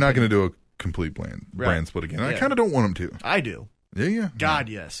 Yeah, they're not going to do a complete brand split again. I kind of don't want them to. I do. Yeah. God,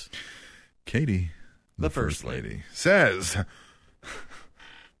 yes. Katie, the first lady, says...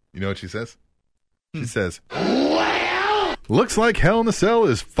 You know what she says? She says... Looks like Hell in a Cell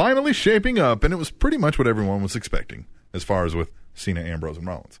is finally shaping up, and it was pretty much what everyone was expecting, as far as with Cena, Ambrose, and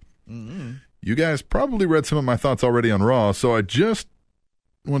Rollins. Mm-hmm. You guys probably read some of my thoughts already on Raw, so I just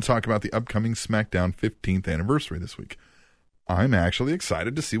want to talk about the upcoming SmackDown 15th anniversary this week. I'm actually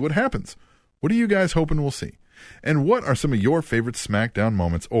excited to see what happens. What are you guys hoping we'll see? And what are some of your favorite SmackDown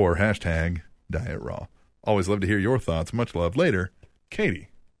moments or hashtag Diet Raw? Always love to hear your thoughts. Much love later. Katie.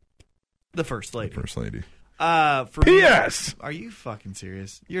 The first lady. The first lady. For P.S. Me, are you fucking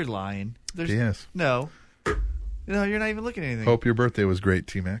serious? You're lying. P.S. No, you're not even looking at anything. Hope your birthday was great,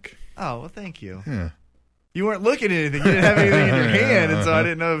 T-Mac. Oh, well, thank you. Yeah. You weren't looking at anything. You didn't have anything in your hand, and so I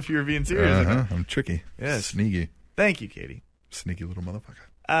didn't know if you were being serious or not. I'm tricky. Yes. Sneaky. Thank you, Katie. Sneaky little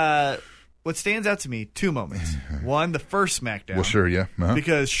motherfucker. What stands out to me, 2 moments. One, the first SmackDown. Well, sure, yeah. Uh-huh.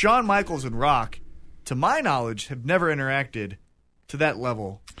 Because Shawn Michaels and Rock, to my knowledge, have never interacted to that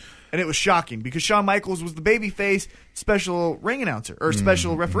level. And it was shocking because Shawn Michaels was the babyface special ring announcer or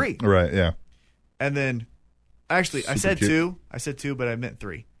special referee. Right, yeah. And then, actually, I said cute. 2. I said 2, but I meant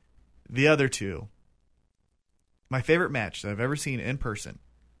 3. The other 2, my favorite match that I've ever seen in person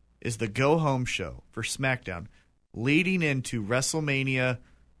is the Go Home show for SmackDown leading into WrestleMania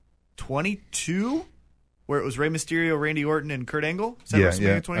 22, where it was Rey Mysterio, Randy Orton, and Kurt Angle. Is that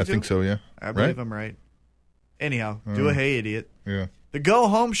WrestleMania 22? I think so, yeah. I believe I'm right. Anyhow, do a hey idiot. Yeah. The Go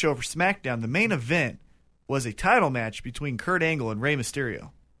Home show for SmackDown, the main event was a title match between Kurt Angle and Rey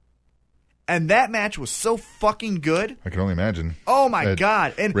Mysterio. And that match was so fucking good. I can only imagine. Oh, my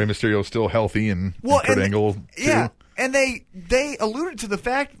God. And Rey Mysterio's still healthy and Kurt Angle, too. Yeah, and they alluded to the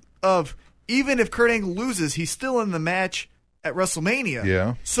fact of even if Kurt Angle loses, he's still in the match at WrestleMania.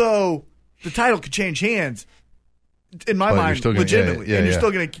 Yeah. So the title could change hands, in my mind, gonna, legitimately. And you're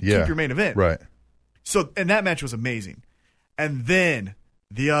still going to keep Yeah. your main event. Right. So, and that match was amazing. And then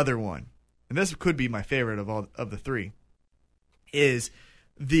the other one, and this could be my favorite of all of the 3, is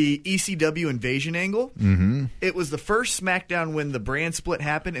the ECW invasion angle. Mm-hmm. It was the first SmackDown when the brand split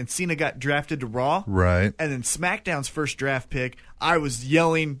happened and Cena got drafted to Raw. Right. And then SmackDown's first draft pick, I was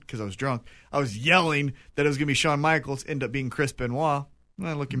yelling, because I was drunk, I was yelling that it was going to be Shawn Michaels, ended up being Chris Benoit.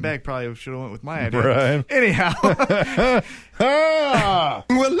 Well, looking back, probably should have went with my idea. Right. Anyhow.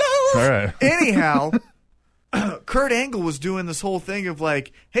 All right. Anyhow, Kurt Angle was doing this whole thing of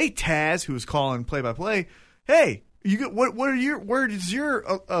like, hey, Taz, who was calling play-by-play, hey, you get, where does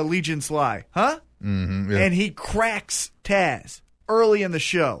your allegiance lie, huh? Mm-hmm, yeah. And he cracks Taz early in the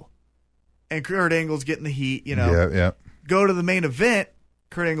show. And Kurt Angle's getting the heat, you know. Yeah. Go to the main event.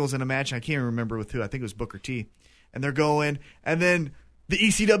 Kurt Angle's in a match. I can't even remember with who. I think it was Booker T. And they're going, and then the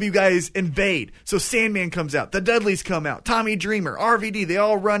ECW guys invade. So Sandman comes out. The Dudleys come out. Tommy Dreamer, RVD, they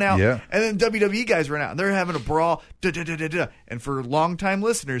all run out. Yeah. And then WWE guys run out. And they're having a brawl. And for longtime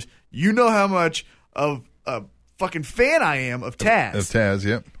listeners, you know how much of a fucking fan I am of Taz. Of Taz,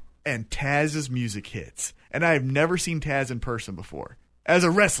 yep. And Taz's music hits. And I have never seen Taz in person before. As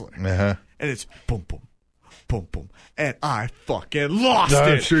a wrestler. Uh-huh. And it's boom, boom, boom, boom. And I fucking lost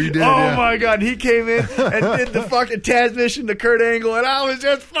I'm it. sure you did, Oh, yeah. my God. He came in and did the fucking Taz mission to Kurt Angle, and I was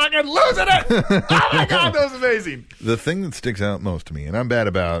just fucking losing it. Oh, my God. That was amazing. The thing that sticks out most to me, and I'm bad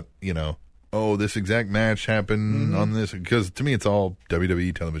about, this exact match happened on this, because to me it's all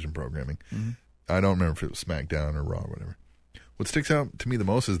WWE television programming. I don't remember if it was SmackDown or Raw or whatever. What sticks out to me the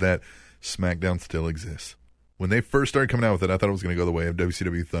most is that SmackDown still exists. When they first started coming out with it, I thought it was going to go the way of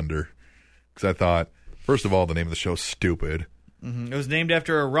WCW Thunder, because I thought, first of all, the name of the show is stupid. It was named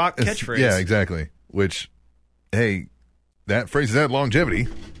after a rock catchphrase. Yeah, exactly. Which, hey, that phrase has had longevity.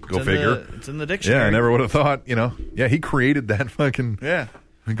 Go It's figure. it's in the dictionary. Yeah, I never would have thought, Yeah, he created that fucking. Yeah.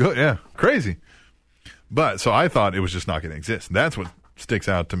 Yeah, crazy. But, so I thought it was just not going to exist. That's what sticks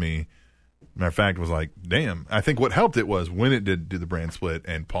out to me. Matter of fact, was like, damn. I think what helped it was when it did do the brand split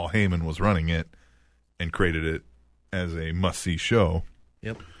and Paul Heyman was running it and created it as a must-see show.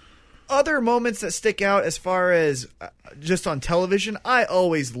 Yep. Other moments that stick out as far as just on television, I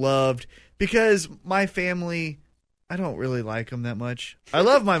always loved, because my family, I don't really like them that much. I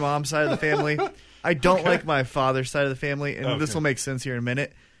love my mom's side of the family. I don't like my father's side of the family, and this will make sense here in a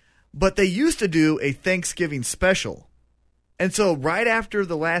minute. But they used to do a Thanksgiving special. And so right after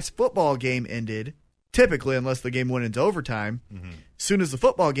the last football game ended, typically, unless the game went into overtime, soon as the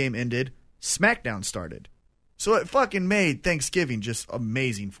football game ended, SmackDown started. So it fucking made Thanksgiving just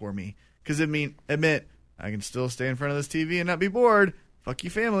amazing for me. Because it meant I can still stay in front of this TV and not be bored. Fuck you,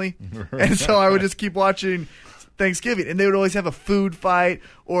 family. And so I would just keep watching Thanksgiving. And they would always have a food fight,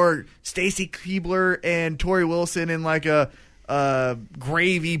 or Stacy Keibler and Tori Wilson in like a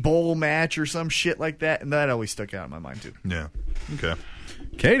gravy bowl match or some shit like that. And that always stuck out in my mind, too. Yeah. Okay.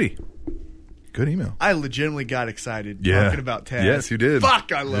 Katie. Good email. I legitimately got excited talking about Taz. Yes, you did.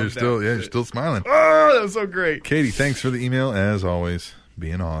 Fuck, I love that. You're still smiling. Oh, that was so great. Katie, thanks for the email, as always.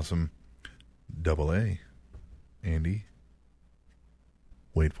 Being awesome. Double A. Andy.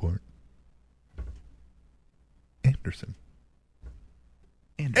 Wait for it. Anderson.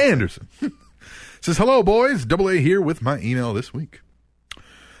 Says, hello, boys. Double A here with my email this week.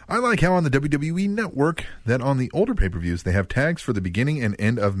 I like how on the WWE Network that on the older pay-per-views they have tags for the beginning and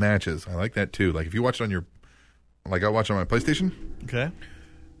end of matches. I like that too. Like if you watch it on your, like I watch on my PlayStation, Okay.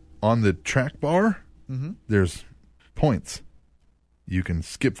 on the track bar, there's points. You can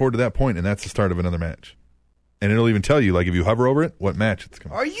skip forward to that point, and that's the start of another match. And it'll even tell you, like if you hover over it, what match it's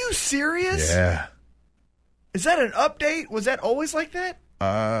coming. Are you serious? Yeah. Is that an update? Was that always like that?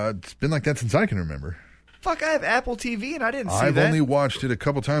 It's been like that since I can remember. Fuck, I have Apple TV and I didn't see I've that. only watched it a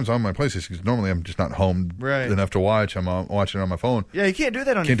couple times on my PlayStation because normally I'm just not home enough to watch. I'm watching it on my phone. Yeah, you can't do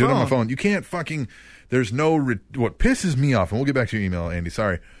that on Can't your do phone. it on my phone. You can't fucking. There's no. What pisses me off, and we'll get back to your email, Andy.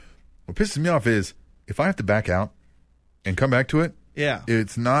 Sorry. What pisses me off is if I have to back out and come back to it. Yeah.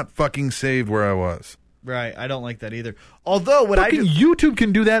 It's not fucking saved where I was. Right. I don't like that either. Although what Fucking I do. YouTube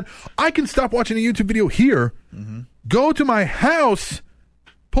can do that. I can stop watching a YouTube video here, go to my house,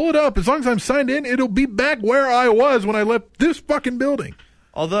 pull it up. As long as I'm signed in, it'll be back where I was when I left this fucking building.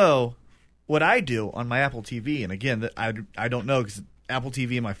 Although what I do on my Apple TV, and again, I don't know because Apple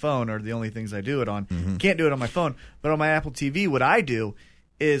TV and my phone are the only things I do it on. Can't do it on my phone. But on my Apple TV, what I do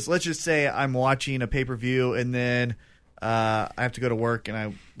is, let's just say I'm watching a pay-per-view and then I have to go to work and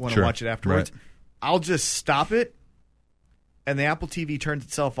I want to Sure. watch it afterwards. Right. I'll just stop it and the Apple TV turns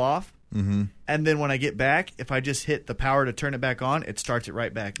itself off. And then when I get back, if I just hit the power to turn it back on, it starts it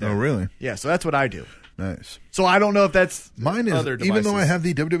right back there. Oh, really? Yeah, so that's what I do. Nice. So I don't know if that's Mine is, other even though I devices. have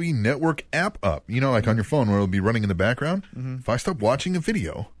the WWE Network app up, like on your phone where it'll be running in the background, if I stop watching a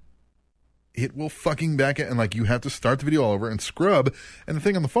video, it will fucking back it, and like you have to start the video all over and scrub. And the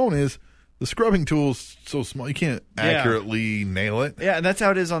thing on the phone is the scrubbing tool's so small you can't accurately nail it. Yeah, and that's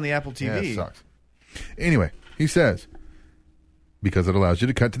how it is on the Apple Yeah, TV. it sucks. Anyway, he says, because it allows you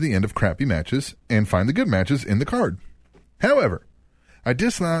to cut to the end of crappy matches and find the good matches in the card. However, I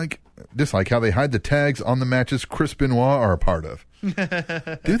dislike how they hide the tags on the matches Chris Benoit are a part of.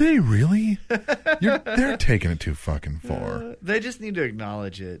 Do they really? They're taking it too fucking far. They just need to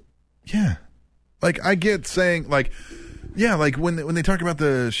acknowledge it. Yeah. Like, I get saying, like, yeah, like when they talk about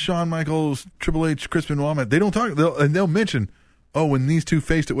the Shawn Michaels, Triple H, Chris Benoit match, they don't talk, they'll mention, oh, when these two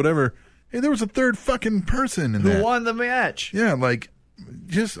faced it, whatever, hey, there was a third fucking person in Who that. won the match? Yeah, like,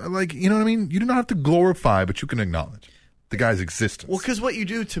 just, like, you know what I mean? You do not have to glorify, but you can acknowledge the guy's existence. Well, because what you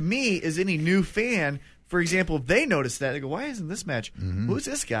do to me is any new fan, for example, if they notice that, they go, why isn't this match? Who's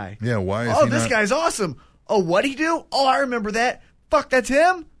this guy? Yeah, why is Oh, he this not- guy's awesome. Oh, what'd he do? Oh, I remember that. Fuck, that's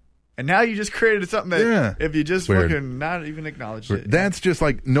him? And now you just created something that Yeah. if you just Weird. fucking not even acknowledge it. That's just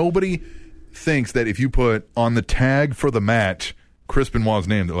like, nobody thinks that if you put on the tag for the match Chris Benoit's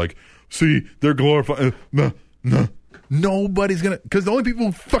name, they're like, see, they're glorifying. No. Nobody's gonna, because the only people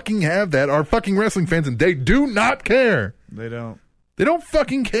who fucking have that are fucking wrestling fans, and they do not care. They don't. They don't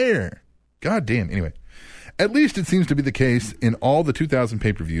fucking care. God damn. Anyway, at least it seems to be the case in all the 2000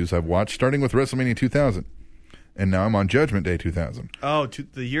 pay-per-views I've watched, starting with WrestleMania 2000. And now I'm on Judgment Day 2000. Oh,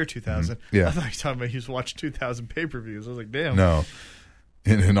 the year 2000. Yeah. I thought you were talking about he was watching 2000 pay-per-views. I was like, damn. No.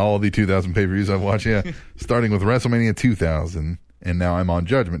 In all the 2000 pay-per-views I've watched, yeah. Starting with WrestleMania 2000, and now I'm on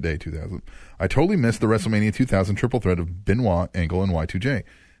Judgment Day 2000. I totally missed the WrestleMania 2000 triple threat of Benoit, Angle, and Y2J.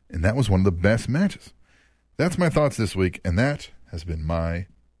 And that was one of the best matches. That's my thoughts this week, and that has been my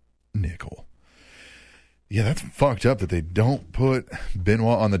nickel. Yeah, that's fucked up that they don't put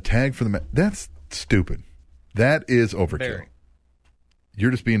Benoit on the tag for the match. That's stupid. That is overkill. Very.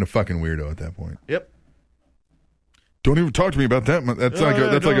 You're just being a fucking weirdo at that point. Yep. Don't even talk to me about that. That's No, like no, a,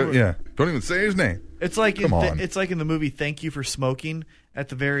 that's don't. like a, yeah. Don't even say his name. It's like Come on. it's like in the movie Thank You for Smoking at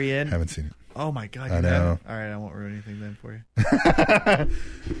the very end. Haven't seen it. Oh my god, I you know. haven't? All right, I won't ruin anything then for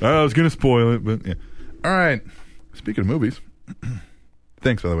you. I was going to spoil it, but yeah. All right. Speaking of movies,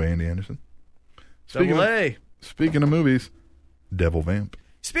 thanks, by the way, Andy Anderson. Double A. Speaking of movies, Devil Vamp.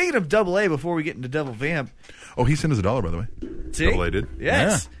 Speaking of Double A, before we get into Devil Vamp, Oh, he sent us $1, by the way. see? Double A did.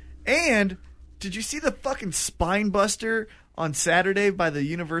 Yes. And did you see the fucking spine buster on Saturday by the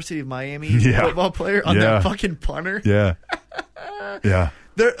University of Miami Yeah. football player on Yeah. that fucking punter? Yeah. Yeah.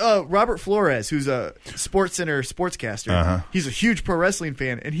 There, Robert Flores, who's a Sports Center sportscaster, he's a huge pro wrestling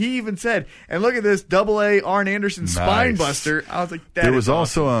fan, and he even said, "And look at this Double A Arn Anderson spine Nice. buster." I was like, "That There is was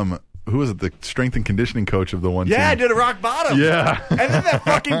awesome. also, who was it, the strength and conditioning coach of the one Yeah, I team? did a rock bottom. Yeah. And then that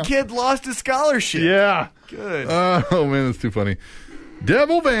fucking kid lost his scholarship. Yeah. Good. Oh, man, that's too funny.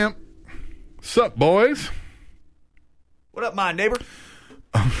 Devil Vamp. Sup, boys? What up, my neighbor?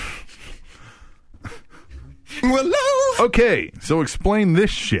 Okay, so explain this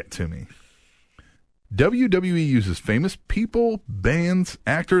shit to me. WWE uses famous people, bands,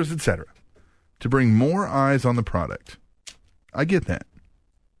 actors, etc. to bring more eyes on the product. I get that.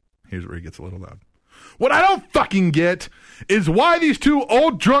 Here's where he gets a little loud. What I don't fucking get is why these two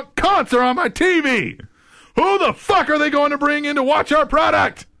old drunk cunts are on my TV. Who the fuck are they going to bring in to watch our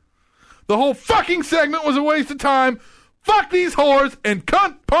product? The whole fucking segment was a waste of time. Fuck these whores and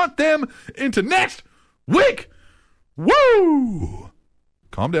punt them into next week. Woo!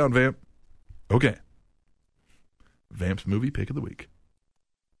 Calm down, Vamp. Okay. Vamp's movie pick of the week.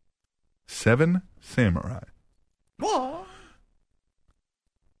 7 Samurai. What?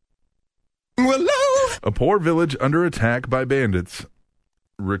 A poor village under attack by bandits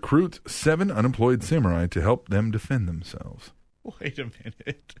recruits 7 unemployed samurai to help them defend themselves. Wait a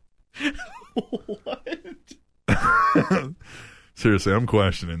minute. What? Seriously, I'm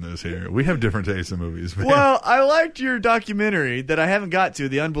questioning this here. We have different tastes in movies, man. Well, I liked your documentary that I haven't got to,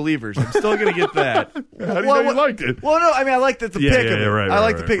 The Unbelievers. I'm still going to get that. How do you know you liked it? Well, no, I mean, I liked the pick of it. I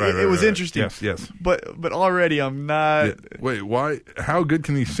liked the pick. It was interesting. Yes. But already I'm not. Yeah. Wait, why? How good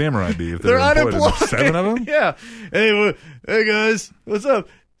can these samurai be if They're they're employed? unemployed. There's 7 of them? Yeah. Hey guys, what's up?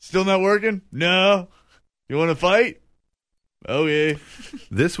 Still not working? No. You want to fight? Okay.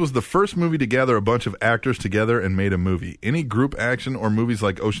 This was the first movie to gather a bunch of actors together and made a movie. Any group action or movies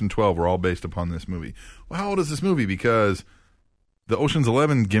like Ocean 12 were all based upon this movie. Well, how old is this movie? Because the Ocean's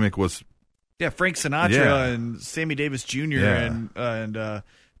 11 gimmick was... Yeah, Frank Sinatra Yeah. and Sammy Davis Jr. Yeah. and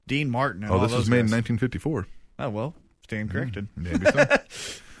Dean Martin. And Oh, all this was those made in guys. 1954. Oh, well, stand corrected. Maybe so.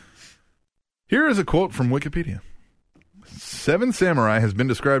 Here is a quote from Wikipedia. 7 Samurai has been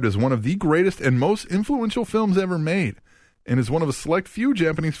described as one of the greatest and most influential films ever made. and is one of a select few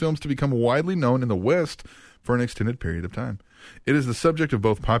Japanese films to become widely known in the West for an extended period of time. It is the subject of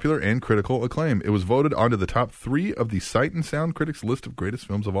both popular and critical acclaim. It was voted onto the top 3 of the Sight and Sound Critics list of greatest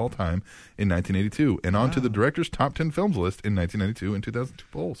films of all time in 1982, and onto the director's top 10 films list in 1992 and 2002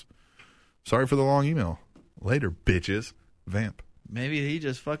 polls. Sorry for the long email. Later, bitches. Vamp. Maybe he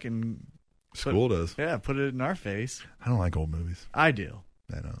just fucking School does. put it in our face. I don't like old movies. I do.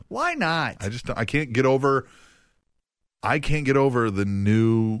 I don't. Why not? I can't get over the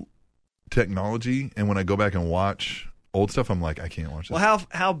new technology, and when I go back and watch old stuff, I'm like, I can't watch that. Well,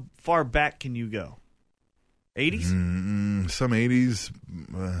 how far back can you go? 80s? Some 80s.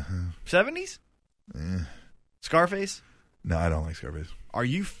 70s? Scarface? No, I don't like Scarface. Are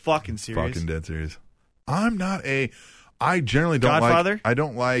you fucking serious? Fucking dead serious. I generally don't Godfather? like. I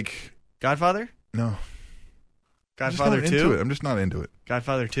don't like. Godfather? No. Godfather I'm just not 2? into it. I'm just not into it.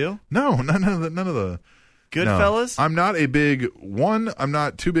 Godfather 2? No, none of the. Goodfellas? No. I'm not a big one. I'm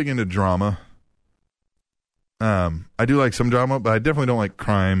not too big into drama. I do like some drama, but I definitely don't like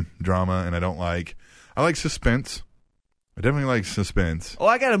crime drama, and I like suspense. I definitely like suspense. Oh,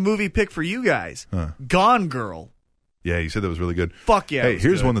 I got a movie pick for you guys. Huh. Gone Girl. Yeah, you said that was really good. Fuck yeah. Hey, it was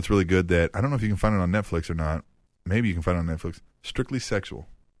here's good. one that's really good that I don't know if you can find it on Netflix or not. Maybe you can find it on Netflix. Strictly Sexual.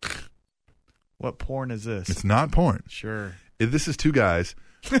 What porn is this? It's not porn. Sure. This is two guys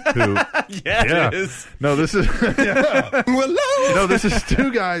who. Yeah, it is. No, this is. No, this is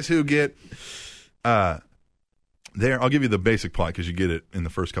two guys who get. There, I'll give you the basic plot because you get it in the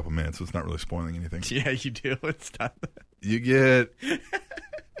first couple minutes, so it's not really spoiling anything. Yeah, you do. It's not. You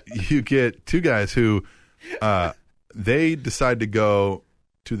get two guys who they decide to go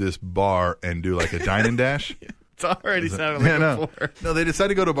to this bar and do like a dine and dash. It's already sounding like a porn. No, they decide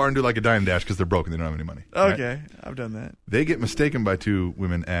to go to a bar and do like a dine and dash because they're broke and they don't have any money. right? Okay, I've done that. They get mistaken by two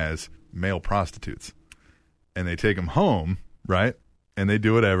women as male prostitutes, and they take them home, right? And they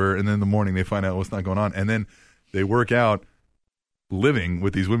do whatever, and then in the morning they find out what's not going on, and then they work out living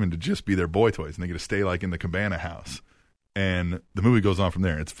with these women to just be their boy toys, and they get to stay like in the cabana house. And the movie goes on from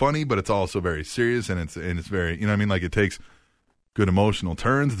there. It's funny, but it's also very serious, and it's very, you know what I mean? Like, it takes good emotional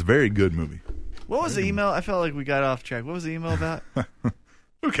turns. It's a very good movie. What was the email? I felt like we got off track. What was the email about?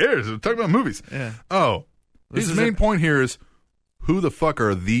 Who cares? We're talking about movies. Yeah. Oh, This his is main a- point here is, who the fuck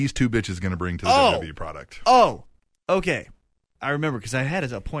are these two bitches going to bring to the WWE product? Oh, okay. I remember because I had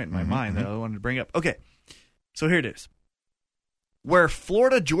a point in my Mm-hmm, mind that I wanted to bring up. Okay, so here it is. Where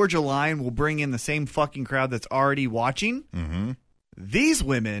Florida Georgia Line will bring in the same fucking crowd that's already watching, Mm-hmm. these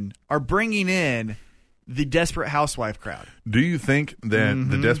women are bringing in the Desperate Housewife crowd. Do you think that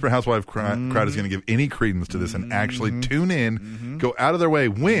the Desperate Housewife crowd is going to give any credence to this and actually tune in, go out of their way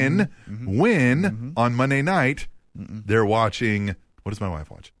when on Monday night they're watching? What does my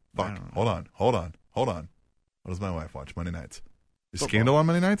wife watch? Fuck. Hold on. What does my wife watch Monday nights? Is Football. Scandal on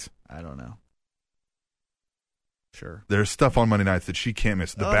Monday nights? I don't know. Sure. There's stuff on Monday nights that she can't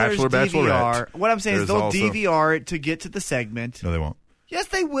miss. The Oh, Bachelor, there's Bachelorette. DVR. What I'm saying is There's they'll also- DVR it to get to the segment. No, they won't. Yes,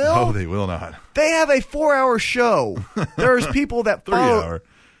 they will. No, they will not. They have a 4-hour show. There's people that 3 follow. hour.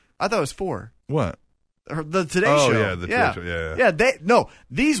 I thought it was 4. What? Or the Today Oh, Show. yeah, the Today Show. Yeah.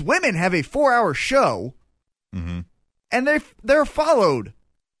 These women have a 4-hour show, Mm-hmm. and they're followed.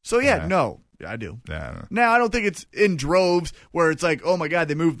 So Yeah. I do. Yeah, I don't know. Now I don't think it's in droves where it's like, oh my god,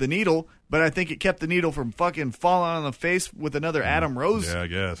 they moved the needle, but I think it kept the needle from fucking falling on the face with another Adam Rose. Yeah, I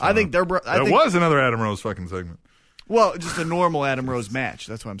guess. I think they're. There was another Adam Rose fucking segment. Well, just a normal Adam Rose match.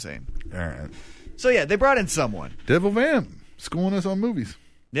 That's what I'm saying. All right. So yeah, they brought in someone. Devil Vamp schooling us on movies.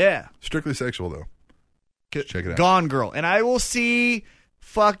 Yeah, Strictly Sexual, though. Check it out. Gone Girl, and I will see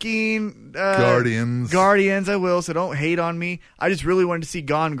fucking Guardians. I will. So don't hate on me. I just really wanted to see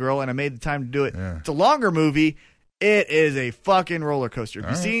Gone Girl, and I made the time to do it. Yeah. It's a longer movie. It is a fucking roller coaster. If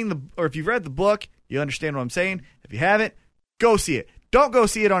All you've right. seen or if you've read the book, you understand what I'm saying. If you haven't, go see it. Don't go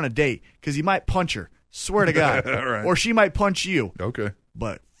see it on a date because you might punch her. Swear to God, All right. or she might punch you. Okay.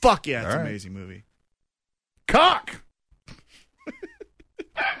 But fuck yeah, it's All an right. amazing movie. Cock!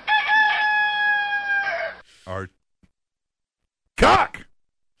 Our cock!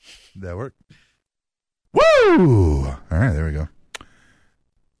 Did that work? Woo! All right, there we go.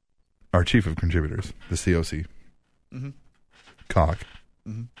 Our chief of contributors, the COC. Mhm. Cock.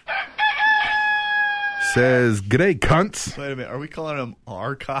 Says, g'day, cunts. Wait a minute, are we calling him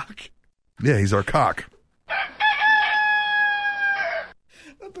our cock? Yeah, he's our cock.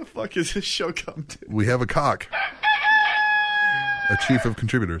 What the fuck is this show come to? We have a cock. A chief of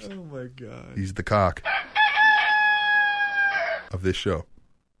contributors. Oh my god. He's the cock of this show.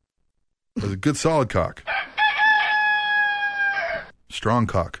 It was a good, solid cock. Strong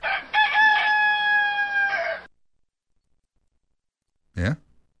cock.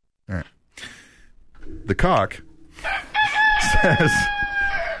 All right. The cock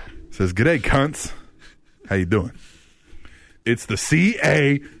says, "G'day, cunts. How you doing? It's the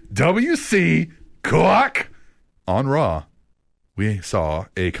CAWC cock on Raw. We saw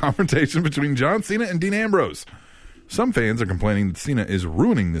a confrontation between John Cena and Dean Ambrose. Some fans are complaining that Cena is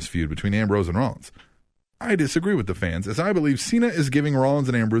ruining this feud between Ambrose and Rollins. I disagree with the fans, as I believe Cena is giving Rollins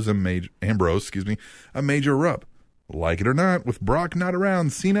and Ambrose a major rub. Like it or not, with Brock not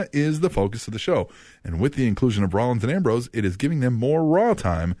around, Cena is the focus of the show. And with the inclusion of Rollins and Ambrose, it is giving them more Raw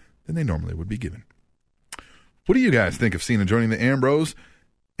time than they normally would be given. What do you guys think of Cena joining the Ambrose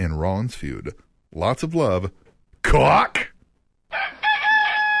and Rollins feud? Lots of love. Cock!"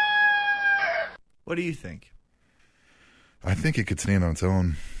 What do you think? I think it could stand on its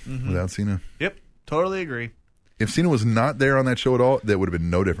own without Cena. Yep, totally agree. If Cena was not there on that show at all, that would have been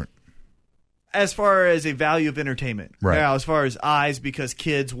no different. As far as a value of entertainment. Right. Now, as far as eyes, because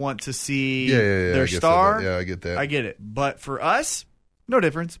kids want to see Yeah, I their guess star. yeah, I get that. I get it. But for us, no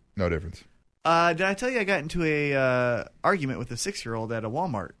difference. No difference. Did I tell you I got into a argument with a 6-year-old at a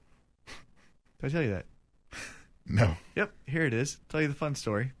Walmart? Did I tell you that? No. Yep, here it is. Tell you the fun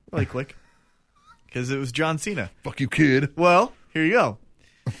story really quick. Because it was John Cena. Fuck you, kid. Well, here you go.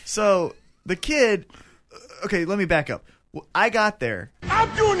 So the kid, okay, let me back up. I got there.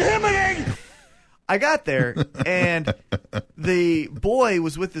 I'm doing him an egg! I got there, and the boy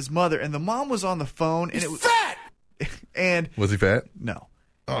was with his mother, and the mom was on the phone, and it was Fat! And Was he fat? no,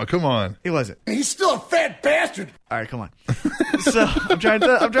 Oh, come on. he wasn't. He's still a fat bastard! All right, come on. So I'm trying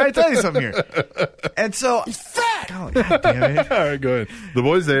to tell you something here. And so, He's fat! oh, God damn it. All right, go ahead. The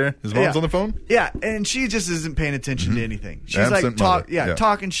boy's there. His mom's Yeah. on the phone? Yeah, and she just isn't paying attention to anything. She's Absent like mother.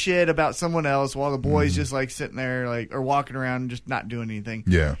 talking shit about someone else while the boy's just like sitting there like or walking around and just not doing anything.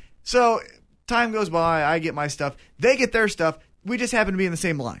 Yeah. So time goes by, I get my stuff, they get their stuff. We just happen to be in the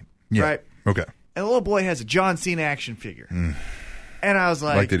same line, Yeah. right? Okay. And the little boy has a John Cena action figure, and I was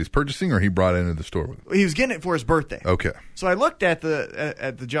Like like, that he's purchasing or he brought it into the store with him? he was getting it for his birthday. Okay. So I looked at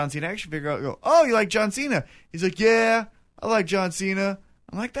the John Cena action figure. I go, "Oh, you like John Cena?" He's like, "Yeah, I like John Cena."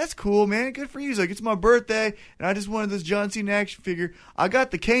 I'm like, "That's cool, man. Good for you." He's like, "It's my birthday, and I just wanted this John Cena action figure. I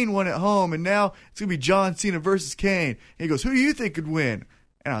got the Kane one at home, and now it's gonna be John Cena versus Kane." And he goes, "Who do you think could win?"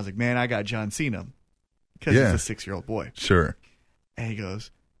 And I was like, "Man, I got John Cena," because Yeah. he's a 6-year-old boy. Sure. And he goes,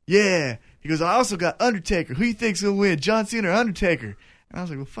 "Yeah." He goes, "I also got Undertaker. Who you think's gonna win, John Cena or Undertaker?" And I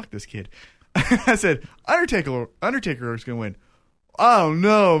was like, "Well, fuck this kid." I said, Undertaker is gonna win." "I don't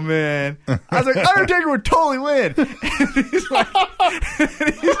know, man." I was like, "Undertaker would totally win." And he's like,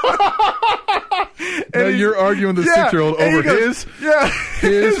 Now you're arguing with the yeah. 6-year-old And he over goes, yeah,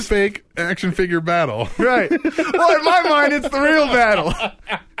 his fake action figure battle. right. Well, in my mind, it's the real battle.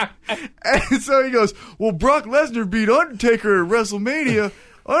 And so he goes, "Well, Brock Lesnar beat Undertaker at WrestleMania.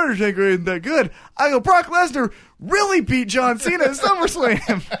 Undertaker isn't that good." I go, "Brock Lesnar really beat John Cena at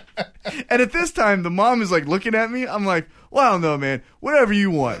SummerSlam." And at this time, the mom is like looking at me. I'm like, "Well, I don't know, man. Whatever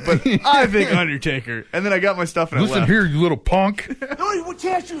you want, but I think Undertaker." And then I got my stuff and I Listen left. here, you little punk. The only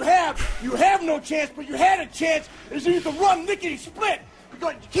chance you have no chance, but you had a chance, is you to run lickety split.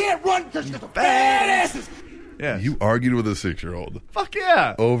 You can't run because you're the badasses. Yeah. You argued with a 6-year-old Fuck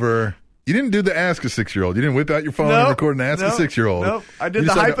yeah. over. You didn't do the ask a 6-year-old. You didn't whip out your phone and record and ask a 6-year-old. Nope. I did You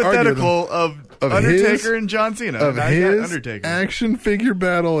the decided to argue with him hypothetical of Undertaker his- and John Cena. of And I got his Undertaker. action figure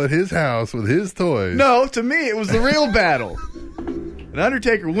battle at his house with his toys. No, to me, it was the real battle. And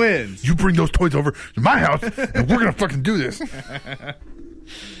Undertaker wins. You bring those toys over to my house, and we're gonna fucking do this.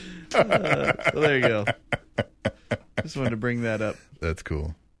 So there you go. Just wanted to bring that up. That's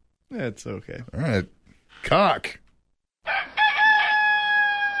cool. That's okay. All right, cock.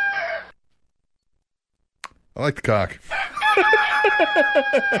 I like the cock.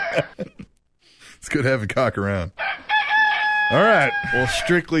 It's good having cock around. All right. Well,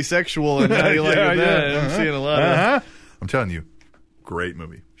 strictly sexual, and now you like Yeah, that. yeah. I'm seeing a lot of. I'm telling you, great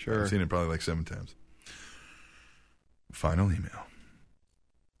movie. Sure. I've seen it probably like 7 times. Final email.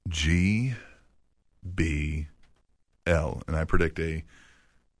 GBL. And I predict a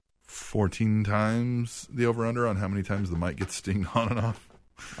 14 times the over-under on how many times the mic gets stinged on and off.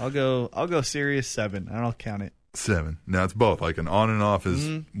 I'll go serious 7. I don't count it. 7. Now it's both. Like an on and off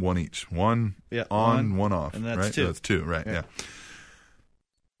is one each. One Yeah, on, on, one off. and that's right? 2. So that's 2, right? Yeah.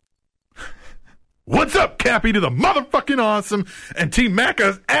 What's up, Cappy, to the motherfucking awesome and Team Mac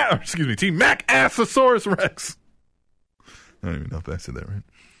Assosaurus Rex. I don't even know if I said that right.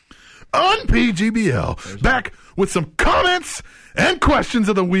 On PGBL, back with some comments and questions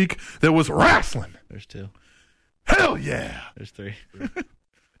of the week that was wrestling. There's 2. Hell yeah. There's 3.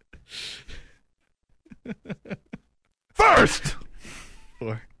 First,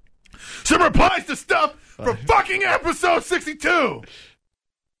 4. some replies to stuff from fucking episode 62.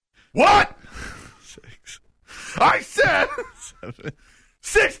 What? 6. I said 7.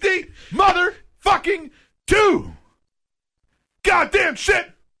 60 motherfucking 2. Goddamn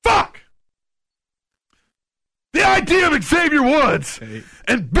shit. Fuck. The idea of Xavier Woods 8.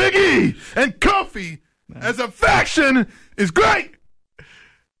 and Big E and Kofi as a faction is great.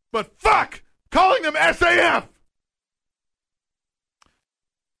 But fuck calling them SAF.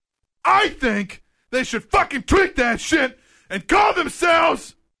 I think they should fucking tweak that shit and call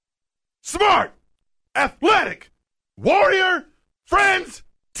themselves Smart Athletic Warrior Friends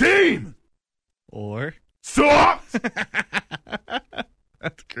Team. Or Soft.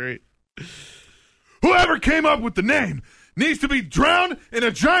 that's great. Whoever came up with the name needs to be drowned in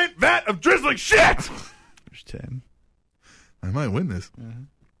a giant vat of drizzling shit. There's 10. I might win this.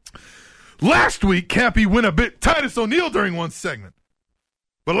 Last week, Cappy went a bit Titus O'Neil during one segment.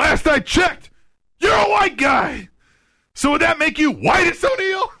 But last I checked, you're a white guy. So would that make you Whitest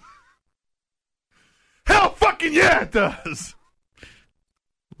O'Neil? Hell fucking yeah, it does.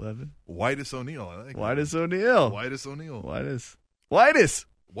 11. Whitest O'Neil, I like Whitest O'Neil. Whitest O'Neil. Whitest. Whitest.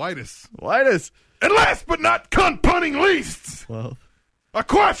 And last but not cunt-punning least, 12. a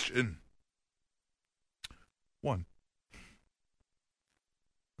question. 1.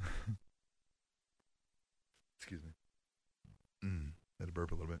 Excuse me. Had to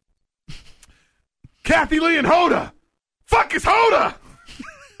burp a little bit. Kathy Lee and Hoda. Fuck is Hoda?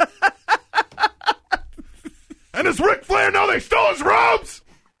 And does Ric Flair know they stole his robes?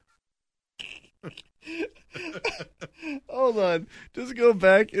 Hold on. Just go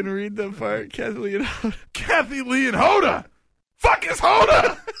back and read the part. Kathleen and Hoda. Kathy Lee and Hoda. Fuck is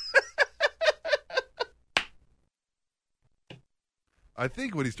Hoda? I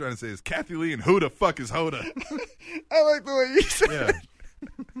think what he's trying to say is Kathy Lee and who the fuck is Hoda? I like the way you said Yeah. it.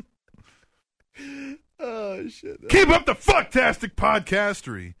 Oh, shit. Keep up the fucktastic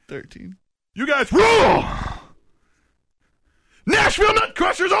podcastery. 13. You guys rule. Nashville Nut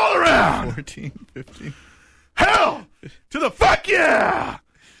Crushers all around. 14. 15. Hell to the fuck yeah.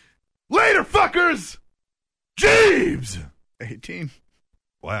 Later, fuckers. Jeeves. 18.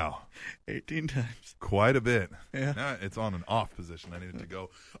 Wow. 18 times. Quite a bit. Yeah. Now it's on an off position. I needed to go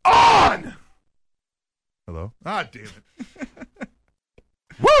on. Hello? Ah, damn it.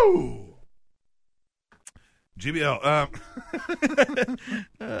 Woo! GBL.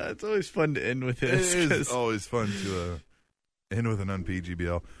 It's always fun to end with It this. is 'cause- always fun to end with an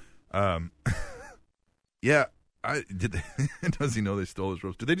un-PGBL. Yeah, does he know they stole his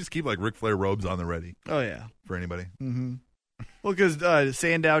robes? Did they just keep like Ric Flair robes on the ready Oh, yeah. for anybody? Mm-hmm. Well, because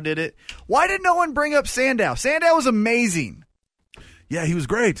Sandow did it. Why did no one bring up Sandow? Sandow was amazing. Yeah, he was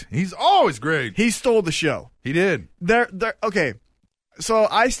great. He's always great. He stole the show. He did. Okay, so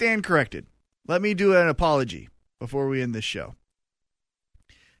I stand corrected. Let me do an apology before we end this show.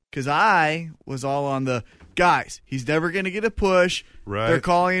 Because I was all on the, guys, he's never going to get a push. Right. They're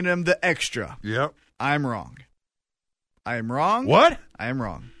calling him the extra. Yep. I'm wrong. I am wrong. What? I am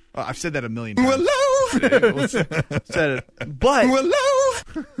wrong. Oh, I've said that a million times. Hello. Said it. But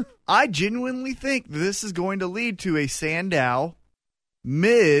I genuinely think this is going to lead to a Sandow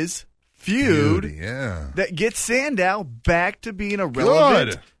Miz feud Yeah. that gets Sandow back to being a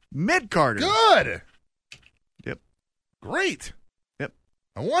relevant Good. mid-carder. Good. Yep. Great. Yep.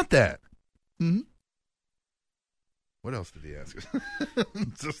 I want that. Mm-hmm. What else did he ask us?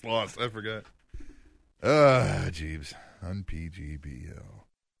 Just lost. I forgot. Jeeves. Un-PGBL.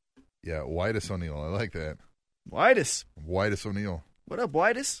 Yeah, Whitest O'Neil. I like that. Whitus. Whitest O'Neil. What up,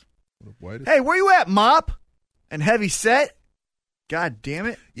 Whitus? What up, Whitest? Hey, where you at, Mop? And Heavy Set? God damn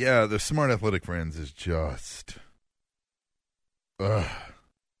it. Yeah, the Smart Athletic Friends is just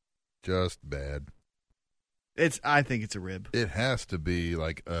bad. I think it's a rib. It has to be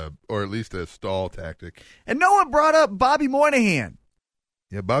like or at least a stall tactic. And no one brought up Bobby Moynihan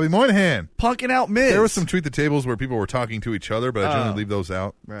Yeah, Bobby Moynihan. punking out Miz. There was some tweet the tables where people were talking to each other, but I generally leave those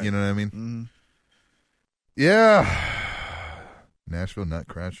out. Right. You know what I mean? Mhm. Yeah. Nashville Nut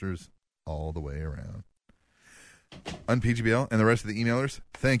Crashers all the way around. Un-PGBL and the rest of the emailers,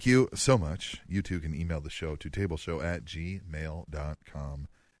 thank you so much. You too can email the show to tableshow@gmail.com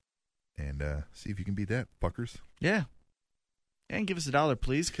and see if you can beat that, fuckers. Yeah. And give us $1,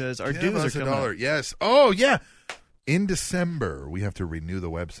 please, because our Give dues us are coming $1. up. Yes. Oh, yeah. In December, we have to renew the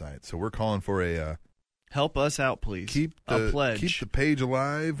website. So we're calling for a Help us out, please. A pledge. keep the page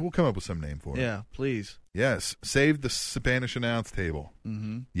alive. We'll come up with some name for it. Yeah, please. Yes. Save the Spanish announce table.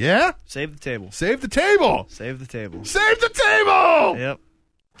 Mm-hmm. Yeah? Save the table. Save the table. Save the table. Save the table. Yep.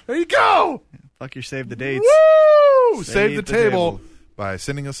 There you go. Fuck your save the dates. Woo! Save Save the the table table. by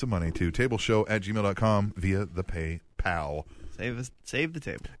sending us some money to tableshow@gmail.com via the PayPal. Save the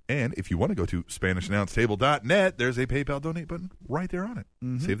table. And if you want to go to SpanishAnnounceTable.net, there's a PayPal donate button right there on it.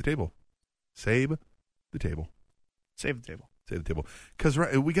 Mm-hmm. Save the table. Save the table. Save the table. Save the table. Because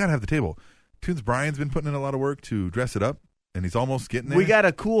we got to have the table. Tunes Brian's been putting in a lot of work to dress it up, and he's almost getting there. We got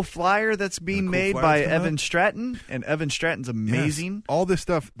a cool flyer that's being cool made flyer's by coming Evan up. Stratton, and Evan Stratton's amazing. Yes. All this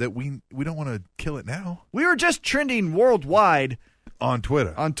stuff that we don't want to kill it now. We were just trending worldwide On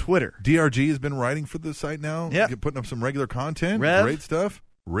Twitter. on Twitter. DRG has been writing for the site now. Yep. Putting up some regular content. Rev. Great stuff.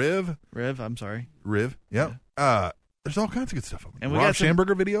 Riv. I'm sorry. Yep. There's all kinds of good stuff. And we Rob got some-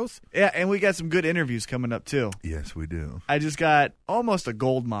 Schamberger videos. Yeah, and we got some good interviews coming up too. Yes, we do. I just got almost a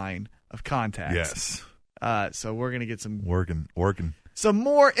gold mine of contacts. Yes. So we're gonna get some Working.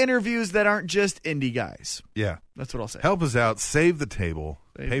 more interviews that aren't just indie guys. Yeah. That's what I'll say. Help us out. Save the table.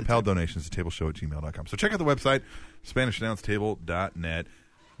 Save the PayPal table. donations to tableshow@gmail.com. So check out the website, SpanishAnnounceTable.net.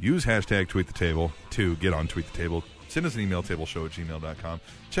 Use hashtag #TweetTheTable to get on Tweet the Table. Send us an email, tableshow@gmail.com.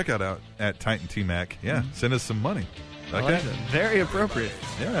 Check out at Titan T-Mac. Yeah, send us some money. I Okay? like that. Very appropriate.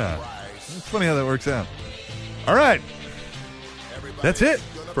 Yeah. It's funny how that works out. All right. That's it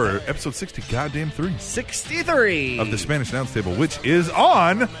for episode 60, goddamn 3 63 of the Spanish Announce Table, which is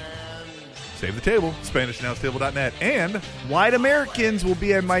on Save the Table, SpanishAnnounceTable.net, and White Americans will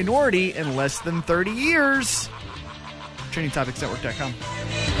be a minority in less than 30 years.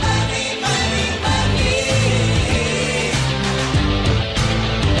 TrainingTopicsNetwork.com.